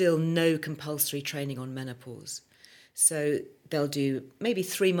 there is still no compulsory training on menopause. So they'll do maybe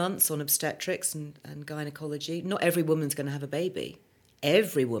 3 months on obstetrics and gynecology. Not every woman's going to have a baby.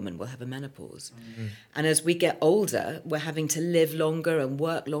 Every woman will have a menopause. And as we get older, we're having to live longer and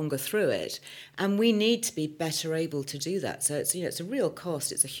work longer through it. And we need to be better able to do that. So it's, it's a real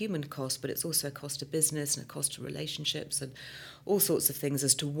cost. It's a human cost, but it's also a cost to business and a cost to relationships and all sorts of things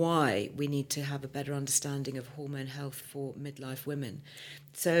as to why we need to have a better understanding of hormone health for midlife women.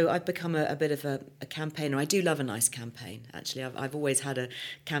 So I've become a bit of a campaigner. I do love a nice campaign, actually. I've always had a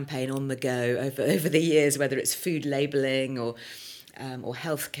campaign on the go over the years, whether it's food labelling or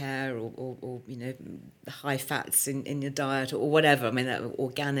healthcare or high fats in your diet or whatever. I mean,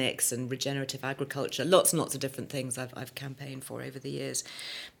 organics and regenerative agriculture, lots and lots of different things I've campaigned for over the years.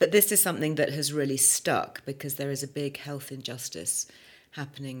 But this is something that has really stuck because there is a big health injustice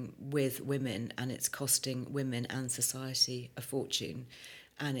happening with women, and it's costing women and society a fortune.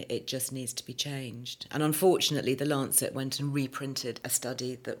 And it just needs to be changed. And unfortunately, The Lancet went and reprinted a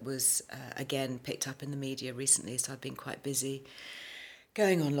study that was, again, picked up in the media recently. So I've been quite busy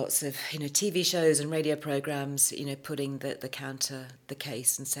going on lots of, TV shows and radio programmes, putting the counter the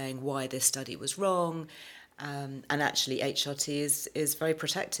case and saying why this study was wrong. And actually, HRT is very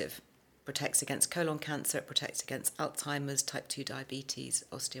protective. Protects against colon cancer, it protects against Alzheimer's, type 2 diabetes,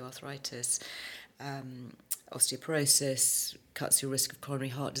 osteoarthritis, osteoporosis, cuts your risk of coronary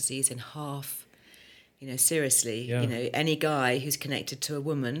heart disease in half. Seriously, Yeah. Any guy who's connected to a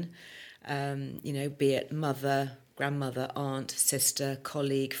woman, be it mother, grandmother, aunt, sister,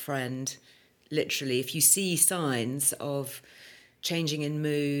 colleague, friend, literally, if you see signs of changing in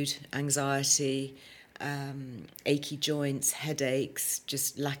mood, anxiety, achy joints, headaches,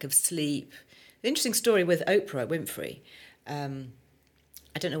 just lack of sleep. The interesting story with Oprah Winfrey.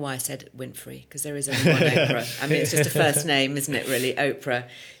 I don't know why I said Winfrey, because there is only one Oprah. I mean, it's just a first name, isn't it, really, Oprah?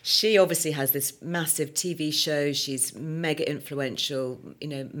 She obviously has this massive TV show. She's mega influential,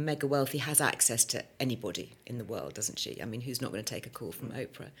 mega wealthy, has access to anybody in the world, doesn't she? I mean, who's not going to take a call from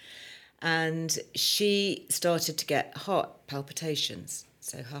Oprah? And she started to get heart palpitations.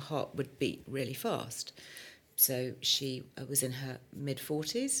 So her heart would beat really fast. So she was in her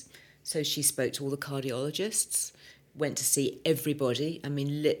mid-40s. So she spoke to all the cardiologists, went to see everybody. I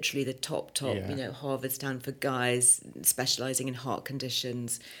mean, literally the top, Harvard, Stanford guys specialising in heart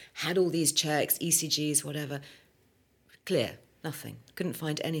conditions, had all these checks, ECGs, whatever. Clear, nothing. Couldn't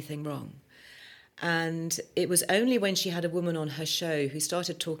find anything wrong. And it was only when she had a woman on her show who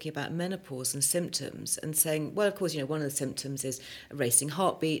started talking about menopause and symptoms and saying, well, of course, one of the symptoms is a racing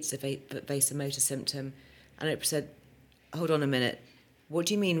heartbeat, it's a vasomotor symptom. And Oprah said, hold on a minute, what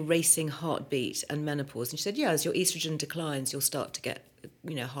do you mean racing heartbeat and menopause? And she said, yeah, as your estrogen declines, you'll start to get,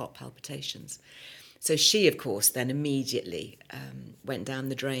 heart palpitations. So she, of course, then immediately went down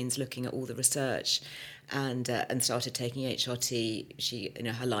the drains looking at all the research and started taking HRT. She,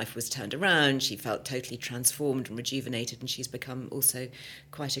 her life was turned around. She felt totally transformed and rejuvenated, and she's become also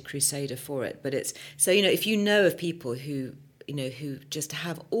quite a crusader for it. But it's so, if you know of people who just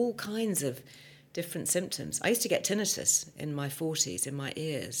have all kinds of different symptoms. I used to get tinnitus in my 40s in my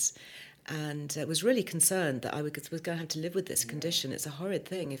ears, and was really concerned that I was going to have to live with this condition. It's a horrid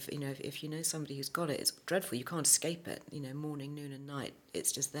thing. If you know somebody who's got it, it's dreadful. You can't escape it. Morning, noon, and night.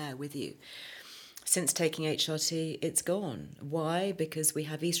 It's just there with you. Since taking HRT, it's gone. Why? Because we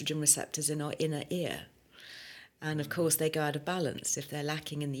have estrogen receptors in our inner ear, and of course they go out of balance if they're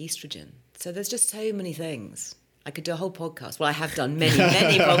lacking in the estrogen. So there's just so many things. I could do a whole podcast. Well, I have done many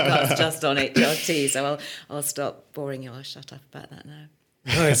podcasts just on HRT, so I'll stop boring you. I'll shut up about that now.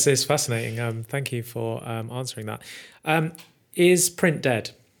 No, it's fascinating. Thank you for answering that. Is print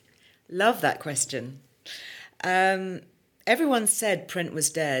dead? Love that question. Everyone said print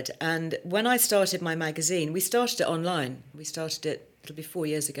was dead. And when I started my magazine, we started it online. We started it, it'll be 4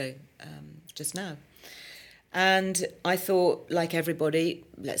 years ago, just now. And I thought, like everybody,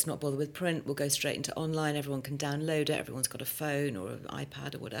 let's not bother with print. We'll go straight into online. Everyone can download it. Everyone's got a phone or an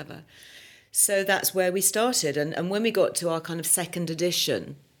iPad or whatever. So that's where we started. And when we got to our kind of second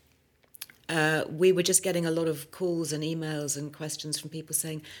edition, we were just getting a lot of calls and emails and questions from people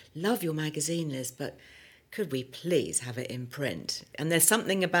saying, love your magazine, Liz, but could we please have it in print? And there's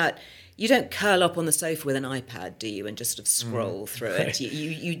something about, you don't curl up on the sofa with an iPad, do you, and just sort of scroll through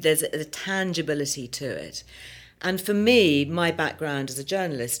it. There's a tangibility to it. And for me, my background as a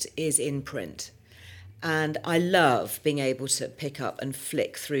journalist is in print. And I love being able to pick up and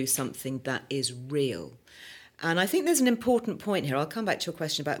flick through something that is real. And I think there's an important point here. I'll come back to your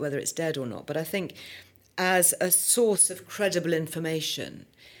question about whether it's dead or not. But I think as a source of credible information,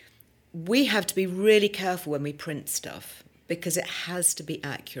 we have to be really careful when we print stuff because it has to be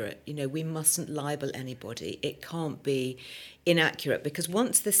accurate. We mustn't libel anybody. It can't be inaccurate because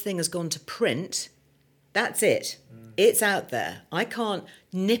once this thing has gone to print, that's it. It's out there. I can't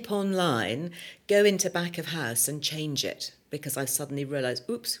nip online, go into back of house and change it because I've suddenly realised,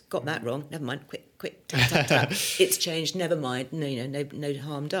 oops, got that wrong. Never mind, quick, tap, tap, tap. It's changed, never mind, no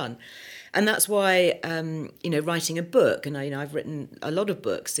harm done. And that's why, writing a book, and I've written a lot of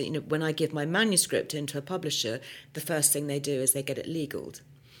books, when I give my manuscript into a publisher, the first thing they do is they get it legaled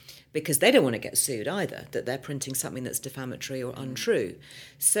because they don't want to get sued either, that they're printing something that's defamatory or untrue.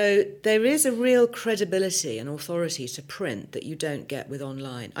 So there is a real credibility and authority to print that you don't get with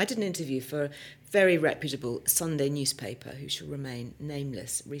online. I did an interview for a very reputable Sunday newspaper who shall remain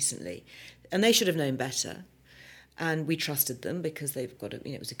nameless recently, and they should have known better. And we trusted them because they've got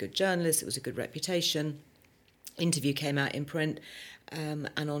it was a good journalist, it was a good reputation. Interview came out in print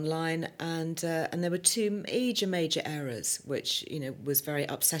and online, and there were two major errors, which was very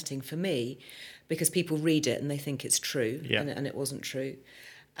upsetting for me, because people read it and they think it's true, and it wasn't true.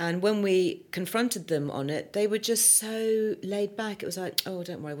 And when we confronted them on it, they were just so laid back. It was like, oh,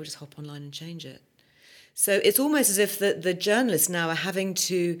 don't worry, we'll just hop online and change it. So it's almost as if the journalists now are having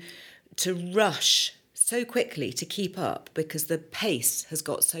to rush so quickly to keep up because the pace has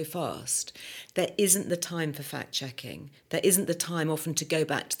got so fast. There isn't the time for fact-checking. There isn't the time often to go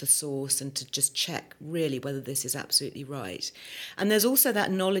back to the source and to just check really whether this is absolutely right. And there's also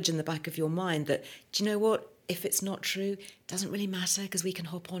that knowledge in the back of your mind that, do you know what? If it's not true, it doesn't really matter because we can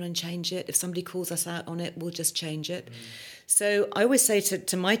hop on and change it. If somebody calls us out on it, we'll just change it. So I always say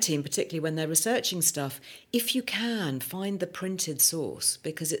to my team, particularly when they're researching stuff, if you can, find the printed source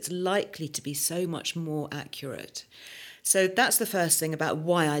because it's likely to be so much more accurate. So that's the first thing about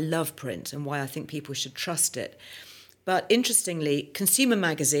why I love print and why I think people should trust it. But interestingly, consumer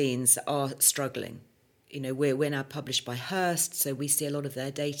magazines are struggling. We're now published by Hearst, so we see a lot of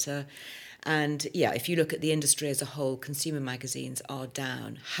their data. And yeah, if you look at the industry as a whole, consumer magazines are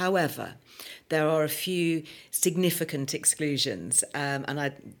down. However, there are a few significant exclusions, and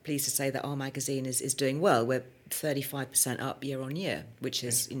I'm pleased to say that our magazine is doing well. We're 35% up year on year, which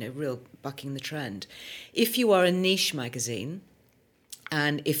is, real bucking the trend. If you are a niche magazine,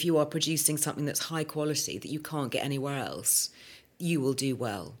 and if you are producing something that's high quality that you can't get anywhere else, you will do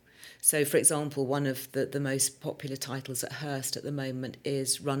well. So, for example, one of the most popular titles at Hearst at the moment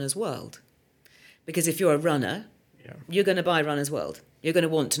is Runner's World. Because if you're a runner, you're going to buy Runner's World. You're going to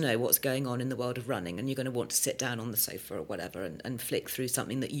want to know what's going on in the world of running, and you're going to want to sit down on the sofa or whatever and flick through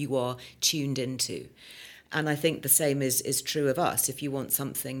something that you are tuned into. And I think the same is true of us. If you want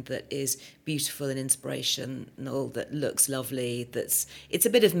something that is beautiful and inspirational, that looks lovely, it's a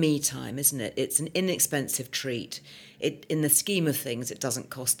bit of me time, isn't it? It's an inexpensive treat. In the scheme of things, it doesn't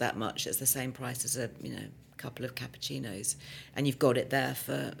cost that much. It's the same price as a couple of cappuccinos, and you've got it there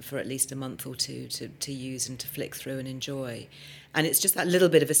for at least a month or two to use and to flick through and enjoy. And it's just that little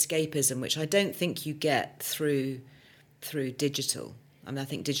bit of escapism, which I don't think you get through digital. I mean, I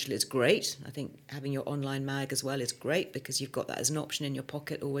think digital is great. I think having your online mag as well is great because you've got that as an option in your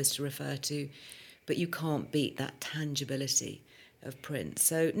pocket always to refer to, but you can't beat that tangibility of print.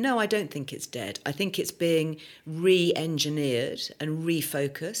 So no, I don't think it's dead. I think it's being re-engineered and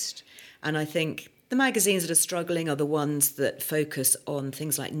refocused, and I think the magazines that are struggling are the ones that focus on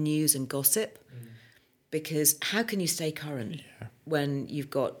things like news and gossip, because how can you stay current when you've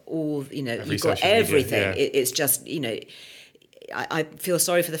got all, you've got everything? Media, It's just, I feel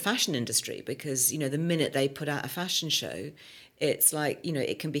sorry for the fashion industry because, the minute they put out a fashion show, it's like,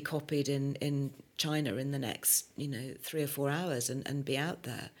 it can be copied in China in the next, 3 or 4 hours and be out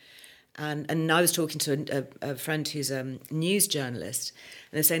there. And I was talking to a friend who's a news journalist,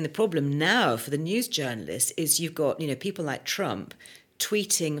 and they're saying the problem now for the news journalists is you've got, people like Trump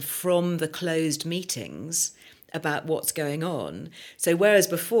tweeting from the closed meetings about what's going on. So whereas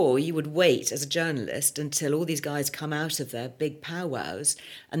before you would wait as a journalist until all these guys come out of their big powwows,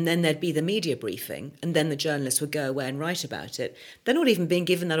 and then there'd be the media briefing, and then the journalists would go away and write about it, they're not even being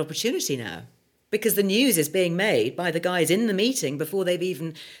given that opportunity now, because the news is being made by the guys in the meeting before they've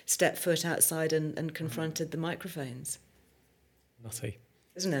even stepped foot outside and confronted the microphones. Nutty.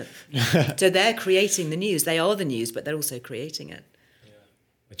 Isn't it? So they're creating the news. They are the news, but they're also creating it. Yeah.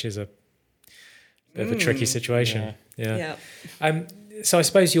 Which is a bit of a tricky situation. Yeah. So I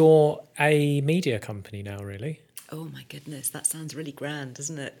suppose you're a media company now, really. Oh my goodness, that sounds really grand,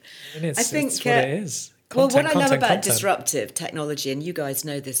 doesn't it? And it's what it is. What I love about disruptive technology, and you guys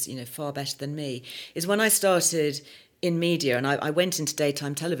know this, far better than me, is when I started in media, and I went into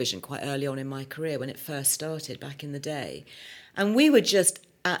daytime television quite early on in my career when it first started back in the day, and we were just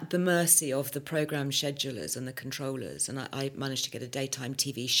at the mercy of the programme schedulers and the controllers. And I managed to get a daytime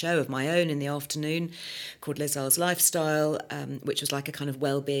TV show of my own in the afternoon called Liz Earle's Lifestyle, which was like a kind of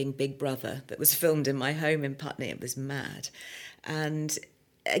well-being Big Brother that was filmed in my home in Putney. It was mad. And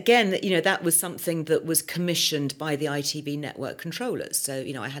again, that was something that was commissioned by the ITV network controllers. So,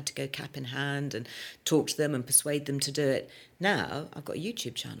 I had to go cap in hand and talk to them and persuade them to do it. Now I've got a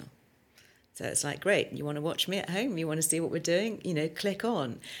YouTube channel. So it's like, great, you want to watch me at home? You want to see what we're doing? Click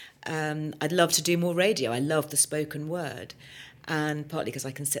on. I'd love to do more radio. I love the spoken word. And partly because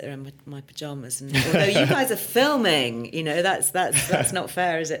I can sit there in my pajamas. And although you guys are filming, that's not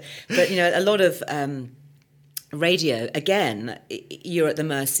fair, is it? But, a lot of radio, again, you're at the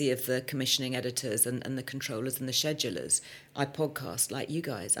mercy of the commissioning editors and the controllers and the schedulers. I podcast like you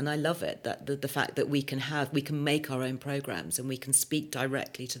guys, and I love it, that the fact that we can make our own programmes and we can speak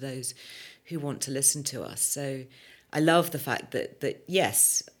directly to those who want to listen to us. So I love the fact that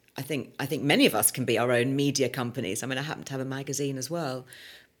yes, I think many of us can be our own media companies. I mean, I happen to have a magazine as well.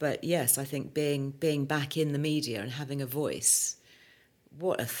 But yes, I think being back in the media and having a voice,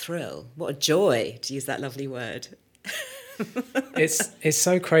 what a thrill, what a joy, to use that lovely word. It's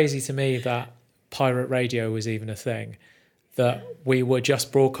so crazy to me that pirate radio was even a thing, that we were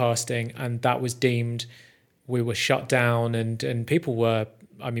just broadcasting and that was deemed, we were shut down and people were,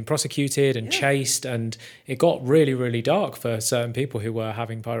 prosecuted and chased, and it got really, really dark for certain people who were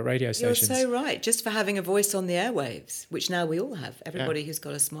having pirate radio stations. You're so right, just for having a voice on the airwaves, which now we all have. Everybody who's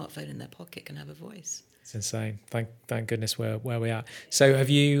got a smartphone in their pocket can have a voice. It's insane. Thank goodness where we are. So have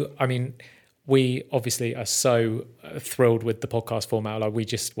you, we obviously are so thrilled with the podcast format. Like, we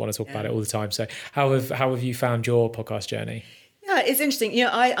just want to talk about it all the time. So how have you found your podcast journey? Yeah, it's interesting.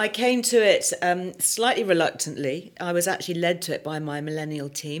 I came to it slightly reluctantly. I was actually led to it by my millennial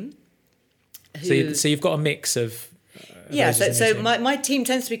team. So you've got a mix of Yeah, those in so your team? my team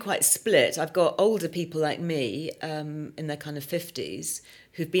tends to be quite split. I've got older people like me in their kind of 50s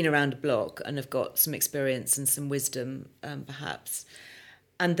who've been around a block and have got some experience and some wisdom, perhaps.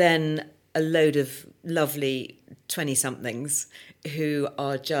 And then a load of lovely 20-somethings who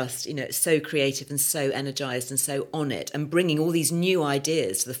are just, so creative and so energised and so on it and bringing all these new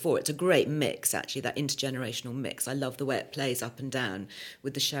ideas to the fore. It's a great mix, actually, that intergenerational mix. I love the way it plays up and down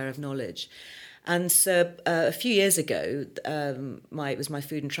with the share of knowledge. And so a few years ago, it was my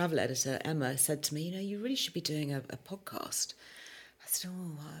food and travel editor, Emma, said to me, you really should be doing a podcast. I said,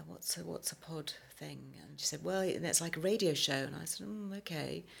 what's a pod thing? And she said, well, it's like a radio show. And I said,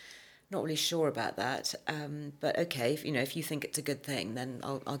 okay. Not really sure about that, but okay, if you think it's a good thing, then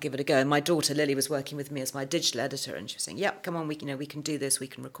I'll give it a go. And my daughter Lily was working with me as my digital editor, and she was saying, "Yep, come on, we can do this, we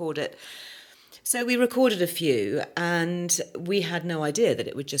can record it." So we recorded a few, and we had no idea that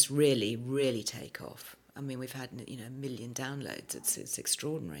it would just really, really take off. I mean, we've had 1 million downloads. It's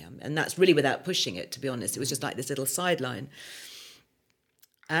extraordinary, and that's really without pushing it. To be honest, it was just like this little sideline.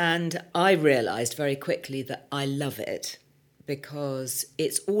 And I realised very quickly that I love it, because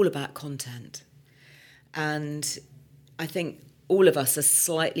it's all about content. And I think all of us are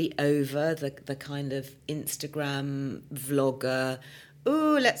slightly over the kind of Instagram vlogger,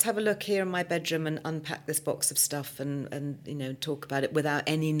 let's have a look here in my bedroom and unpack this box of stuff and talk about it without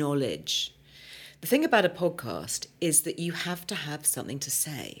any knowledge. The thing about a podcast is that you have to have something to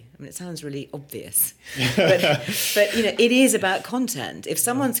say. I mean, it sounds really obvious, but it is about content. If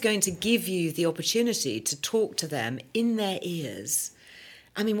someone's going to give you the opportunity to talk to them in their ears,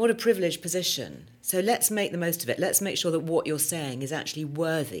 I mean, what a privileged position. So let's make the most of it. Let's make sure that what you're saying is actually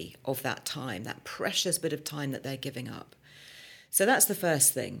worthy of that time, that precious bit of time that they're giving up. So that's the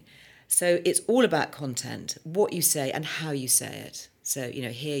first thing. So it's all about content, what you say and how you say it. So,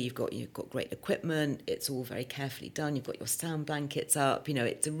 here you've got great equipment. It's all very carefully done. You've got your sound blankets up.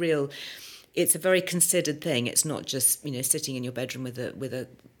 It's a very considered thing. It's not just, sitting in your bedroom with a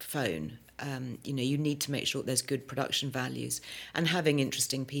phone. You need to make sure there's good production values and having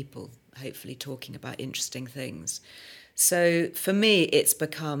interesting people, hopefully talking about interesting things. So for me, it's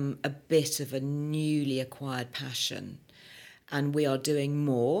become a bit of a newly acquired passion. And we are doing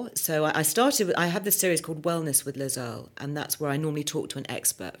more. So I have this series called Wellness with Liz Earle, and that's where I normally talk to an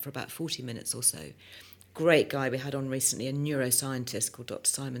expert for about 40 minutes or so. Great guy we had on recently, a neuroscientist called Dr.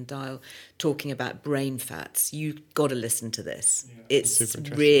 Simon Dial, talking about brain fats. You've got to listen to this. Yeah, it's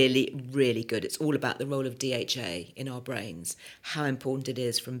really, really good. It's all about the role of DHA in our brains, how important it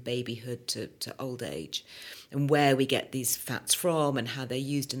is from babyhood to old age, and where we get these fats from and how they're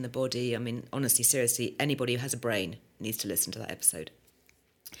used in the body. I mean, honestly, seriously, anybody who has a brain needs to listen to that episode.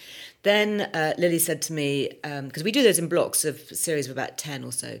 Then Lily said to me, because we do those in blocks of series of about 10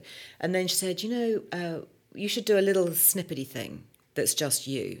 or so, and then she said, you should do a little snippety thing that's just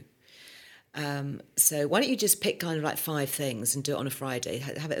you. So why don't you just pick kind of like 5 things and do it on a Friday,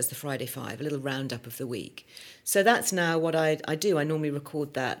 have it as the Friday 5, a little roundup of the week. So that's now what I do. I normally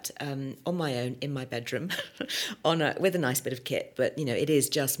record that on my own in my bedroom with a nice bit of kit. But, it is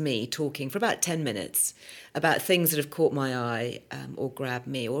just me talking for about 10 minutes about things that have caught my eye or grabbed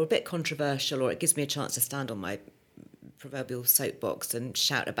me or a bit controversial, or it gives me a chance to stand on my proverbial soapbox and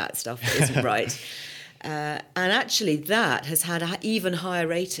shout about stuff that isn't right. And actually that has had even higher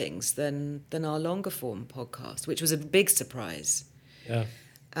ratings than our longer form podcast, which was a big surprise. Yeah.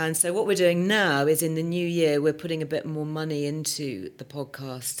 And so what we're doing now is in the new year, we're putting a bit more money into the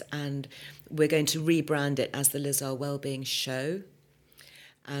podcast, and we're going to rebrand it as the Liz Earle Wellbeing Show.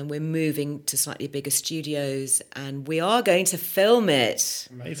 And we're moving to slightly bigger studios, and we are going to film it.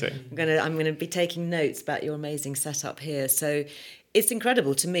 Amazing. I'm going to be taking notes about your amazing setup here. So it's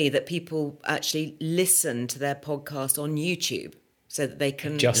incredible to me that people actually listen to their podcast on YouTube so that they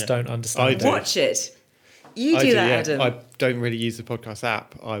can don't understand watch it. You do that, Adam. I don't really use the podcast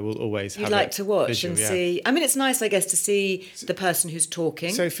app. I will always have it. You like to watch visual, and see. I mean, it's nice, I guess, to see the person who's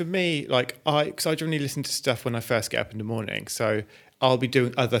talking. So for me, because I generally listen to stuff when I first get up in the morning. So I'll be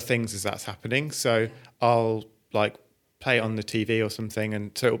doing other things as that's happening. So I'll play it on the TV or something,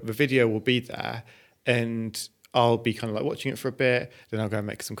 and so the video will be there, and I'll be kind of watching it for a bit, then I'll go and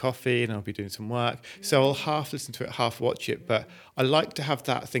make some coffee and I'll be doing some work. So I'll half listen to it, half watch it, but I like to have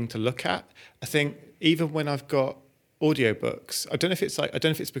that thing to look at. I think even when I've got audiobooks, I don't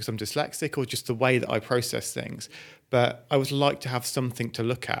know if it's because I'm dyslexic or just the way that I process things, but I would like to have something to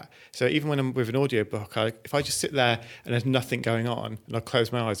look at. So even when I'm with an audiobook, if I just sit there and there's nothing going on and I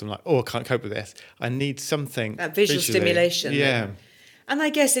close my eyes, I'm like, I can't cope with this. I need something. That visual stimulation. Yeah. And I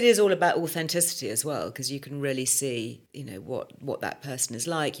guess it is all about authenticity as well, because you can really see, what that person is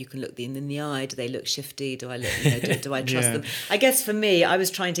like. You can look them in the eye. Do they look shifty? Do I look, do I trust them? I guess for me, I was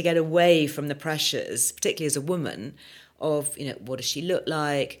trying to get away from the pressures, particularly as a woman, of, what does she look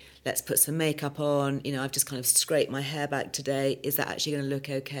like? Let's put some makeup on. I've just kind of scraped my hair back today. Is that actually going to look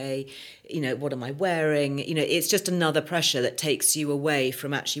okay? What am I wearing? It's just another pressure that takes you away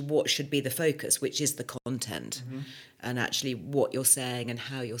from actually what should be the focus, which is the content. Mm-hmm. And actually what you're saying and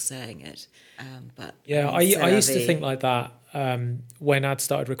how you're saying it. I used to think like that when I'd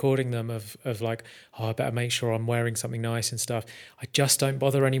started recording them of like, I better make sure I'm wearing something nice and stuff. I just don't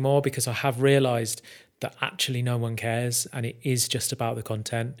bother anymore because I have realised that actually no one cares and it is just about the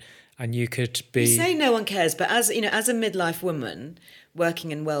content. And you could be... You say no one cares, but as a midlife woman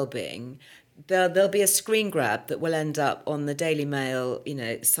working in wellbeing, there'll be a screen grab that will end up on the Daily Mail,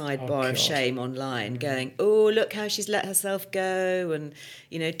 sidebar of shame online, going, oh, look how she's let herself go, and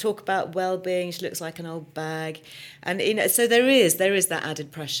talk about well-being. She looks like an old bag, and so there is that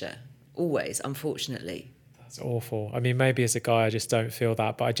added pressure always, unfortunately. That's awful. I mean, maybe as a guy, I just don't feel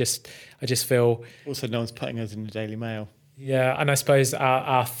that, but I just feel. Also, no one's putting us in the Daily Mail. Yeah, and I suppose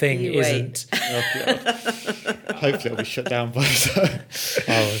our thing isn't. Hopefully, it'll be shut down by so.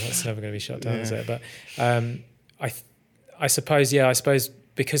 That's never going to be shut down, is it? But I suppose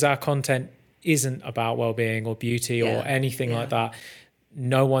because our content isn't about well-being or beauty or anything like that,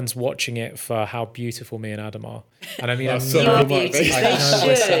 no one's watching it for how beautiful me and Adam are. And I mean,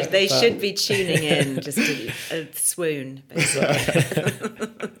 they should be tuning in just to swoon.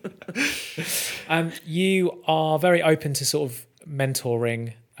 You are very open to sort of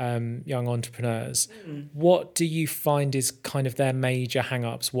mentoring young entrepreneurs. What do you find is kind of their major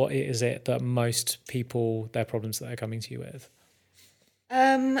hang-ups? What is it that most people, their problems that they're coming to you with?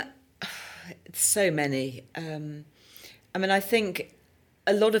 So many. I think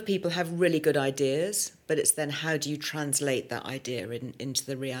a lot of people have really good ideas, but it's then how do you translate that idea into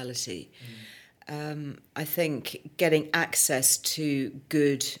the reality? I think getting access to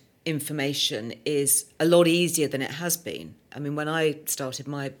good information is a lot easier than it has been. I mean, when I started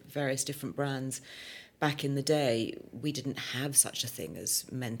my various different brands back in the day, we didn't have such a thing as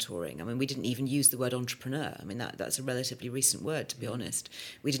mentoring. I mean, we didn't even use the word entrepreneur. I mean, that's a relatively recent word, to be honest.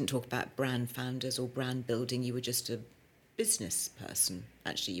 We didn't talk about brand founders or brand building. You were just a business person.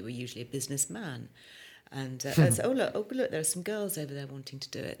 Actually, you were usually a businessman. And look, there are some girls over there wanting to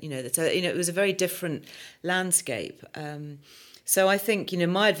do it. So it was a very different landscape. So I think,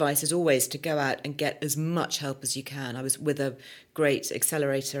 my advice is always to go out and get as much help as you can. I was with a great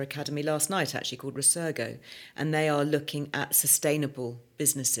accelerator academy last night, actually, called Resurgo, and they are looking at sustainable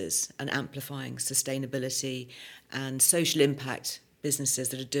businesses and amplifying sustainability and social impact businesses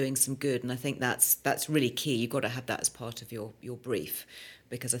that are doing some good. And I think that's really key. You've got to have that as part of your brief,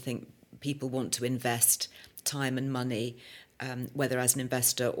 because I think people want to invest time and money, whether as an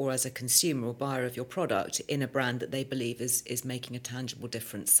investor or as a consumer or buyer of your product, in a brand that they believe is making a tangible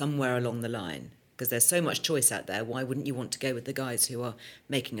difference somewhere along the line. Because there's so much choice out there, why wouldn't you want to go with the guys who are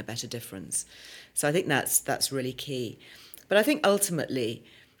making a better difference? So I think that's really key. But I think ultimately,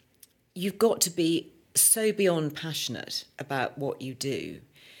 you've got to be so beyond passionate about what you do,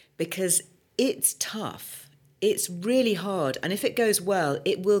 because it's tough. It's really hard. And if it goes well,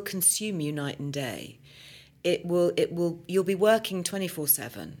 it will consume you night and day. You'll be working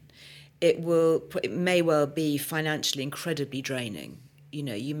 24/7. It may well be financially incredibly draining.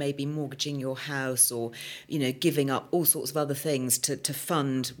 You may be mortgaging your house or, giving up all sorts of other things to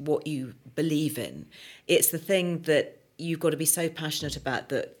fund what you believe in. It's the thing that you've got to be so passionate about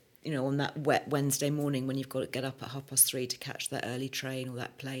that, on that wet Wednesday morning when you've got to get up at 3:30 to catch that early train or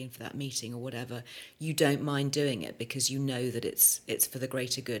that plane for that meeting or whatever, you don't mind doing it because you know that it's for the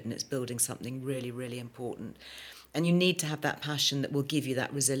greater good and it's building something really, really important. And you need to have that passion that will give you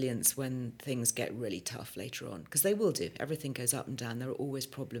that resilience when things get really tough later on, because they will do. Everything goes up and down. There are always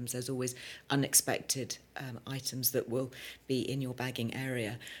problems. There's always unexpected items that will be in your bagging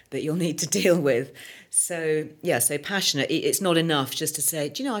area that you'll need to deal with. So passionate. It's not enough just to say,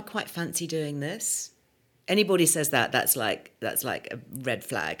 do you know, I quite fancy doing this. Anybody says that's like a red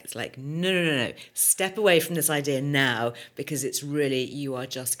flag. It's like, no. Step away from this idea now, because it's really, you are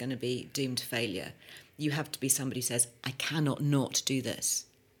just going to be doomed to failure. You have to be somebody who says, I cannot not do this.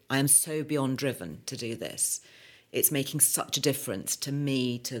 I am so beyond driven to do this. It's making such a difference to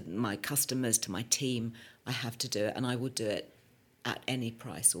me, to my customers, to my team. I have to do it, and I will do it at any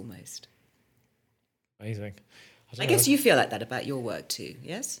price almost. Amazing. I guess you feel like that about your work too,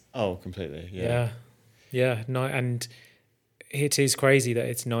 yes? Oh, completely, Yeah. No, and it is crazy that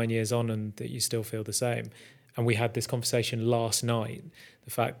it's 9 years on and that you still feel the same. and we had this conversation last night,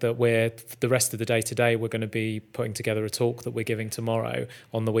 the fact that the rest of the day today, we're going to be putting together a talk that we're giving tomorrow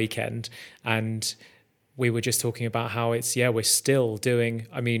on the weekend. And we were just talking about how we're still doing,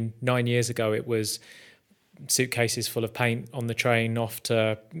 9 years ago, it was suitcases full of paint on the train off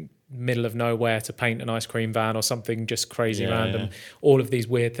to middle of nowhere to paint an ice cream van or something just crazy random. All of these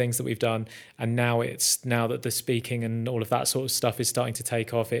weird things that we've done, and now that the speaking and all of that sort of stuff is starting to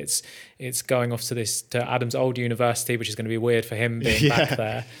take off, it's going off to Adam's old university, which is going to be weird for him being back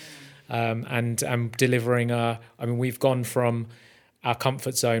there, and delivering we've gone from our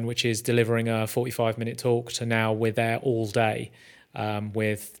comfort zone, which is delivering a 45-minute talk, to now we're there all day.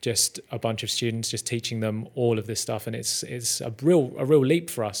 With just a bunch of students, just teaching them all of this stuff, and it's a real leap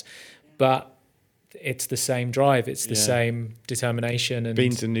for us, but it's the same drive, it's the same determination. And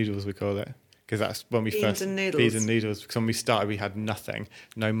beans and noodles, we call it, because that's when we beans and noodles. Because when we started, we had nothing,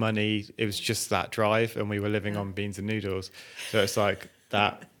 no money. It was just that drive, and we were living on beans and noodles. So it's like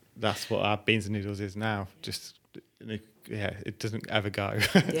that. That's what our beans and noodles is now. Just it doesn't ever go.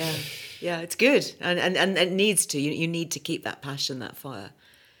 It's good, and it needs to. You need to keep that passion, that fire.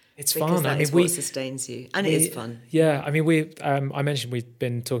 It's fun. That is what sustains you, and it is fun. Yeah, I mentioned we've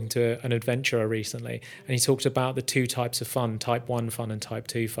been talking to an adventurer recently, and he talked about the two types of fun: type 1 fun and type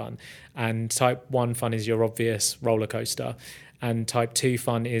 2 fun. And type 1 fun is your obvious roller coaster, and type 2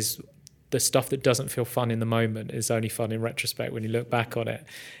 fun is the stuff that doesn't feel fun in the moment, is only fun in retrospect when you look back on it.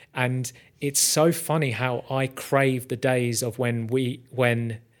 And it's so funny how I crave the days of when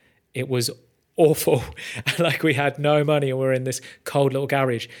it was awful, like we had no money and we're in this cold little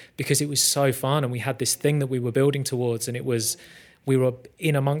garage, because it was so fun and we had this thing that we were building towards, and we were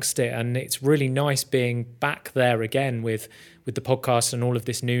in amongst it. And it's really nice being back there again with the podcast and all of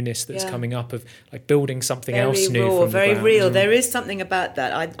this newness that's coming up, of like building something else new from the very ground. real. There is something about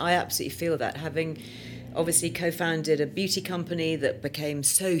that. I absolutely feel that, having obviously co-founded a beauty company that became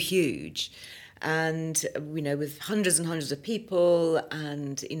so huge, and with hundreds and hundreds of people,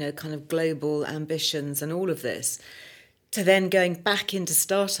 and kind of global ambitions and all of this, to then going back into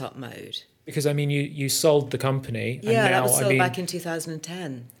startup mode. Because you sold the company, and now, that was sold back in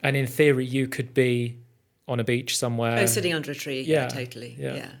 2010. And in theory, you could be on a beach somewhere, sitting under a tree. Totally.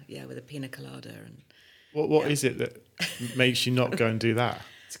 Yeah, with a pina colada. And what is it that makes you not go and do that?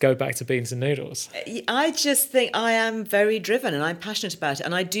 To go back to beans and noodles. I just think I am very driven, and I'm passionate about it,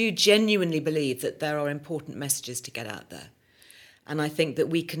 and I do genuinely believe that there are important messages to get out there. And I think that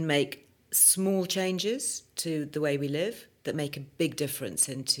we can make small changes to the way we live that make a big difference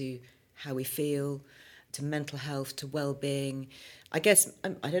into how we feel, to mental health, to well-being. I guess,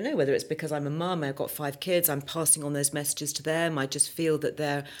 I don't know whether it's because I'm a mum, I've got 5 kids, I'm passing on those messages to them. I just feel that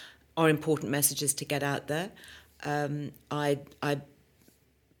there are important messages to get out there.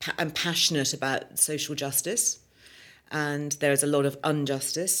 I'm passionate about social justice, and there is a lot of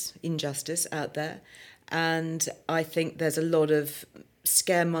injustice out there. And I think there's a lot of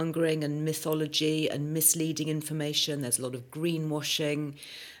scaremongering and mythology and misleading information. There's a lot of greenwashing.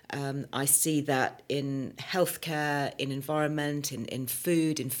 I see that in healthcare, in environment, in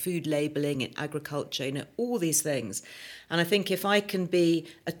food labelling, in agriculture, all these things. And I think if I can be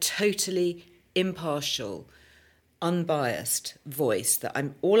a totally impartial, unbiased voice, that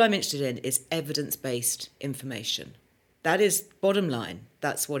all I'm interested in is evidence-based information. That is bottom line.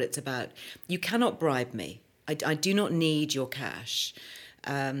 That's what it's about. You cannot bribe me. I do not need your cash.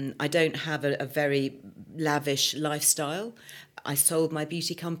 I don't have a very lavish lifestyle. I sold my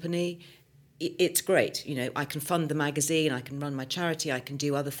beauty company. It's great. I can fund the magazine, I can run my charity, I can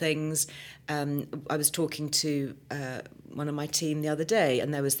do other things. I was talking to one of my team the other day,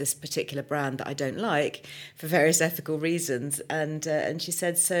 and there was this particular brand that I don't like for various ethical reasons. And she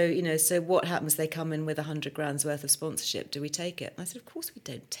said, so what happens? They come in with 100 grand's worth of sponsorship. Do we take it? And I said, of course we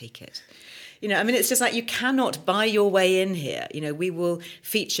don't take it. It's just like, you cannot buy your way in here. We will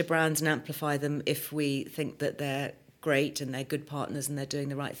feature brands and amplify them if we think that they're great and they're good partners and they're doing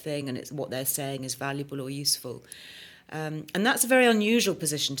the right thing and it's what they're saying is valuable or useful. And that's a very unusual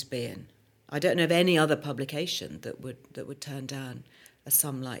position to be in. I don't know of any other publication that would turn down a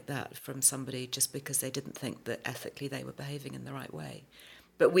sum like that from somebody just because they didn't think that ethically they were behaving in the right way.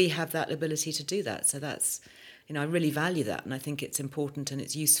 But we have that ability to do that. So that's, I really value that, and I think it's important and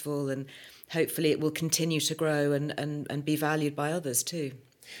it's useful, and hopefully it will continue to grow and be valued by others too.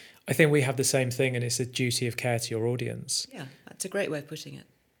 I think we have the same thing, and it's a duty of care to your audience. Yeah, that's a great way of putting it.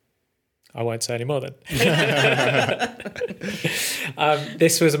 I won't say any more then.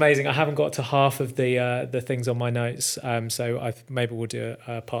 This was amazing. I haven't got to half of the things on my notes, so maybe we'll do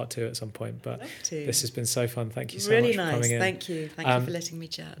a part 2 at some point. But this has been so fun. Thank you so much for coming in. Thank you. Thank you for letting me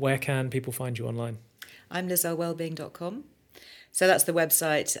chat. Where can people find you online? I'm LizElleWellbeing.com. So that's the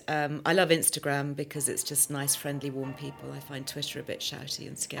website. I love Instagram because it's just nice, friendly, warm people. I find Twitter a bit shouty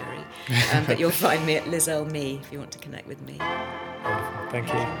and scary. But you'll find me at LizElleMe if you want to connect with me. Thank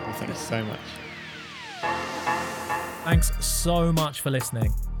you. Well, thanks so much. Thanks so much for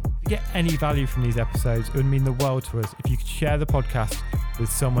listening. If you get any value from these episodes, it would mean the world to us if you could share the podcast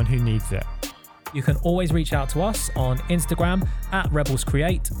with someone who needs it. You can always reach out to us on Instagram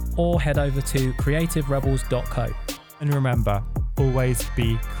 @RebelsCreate or head over to creativerebels.co. And remember, always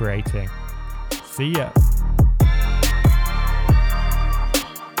be creating. See ya.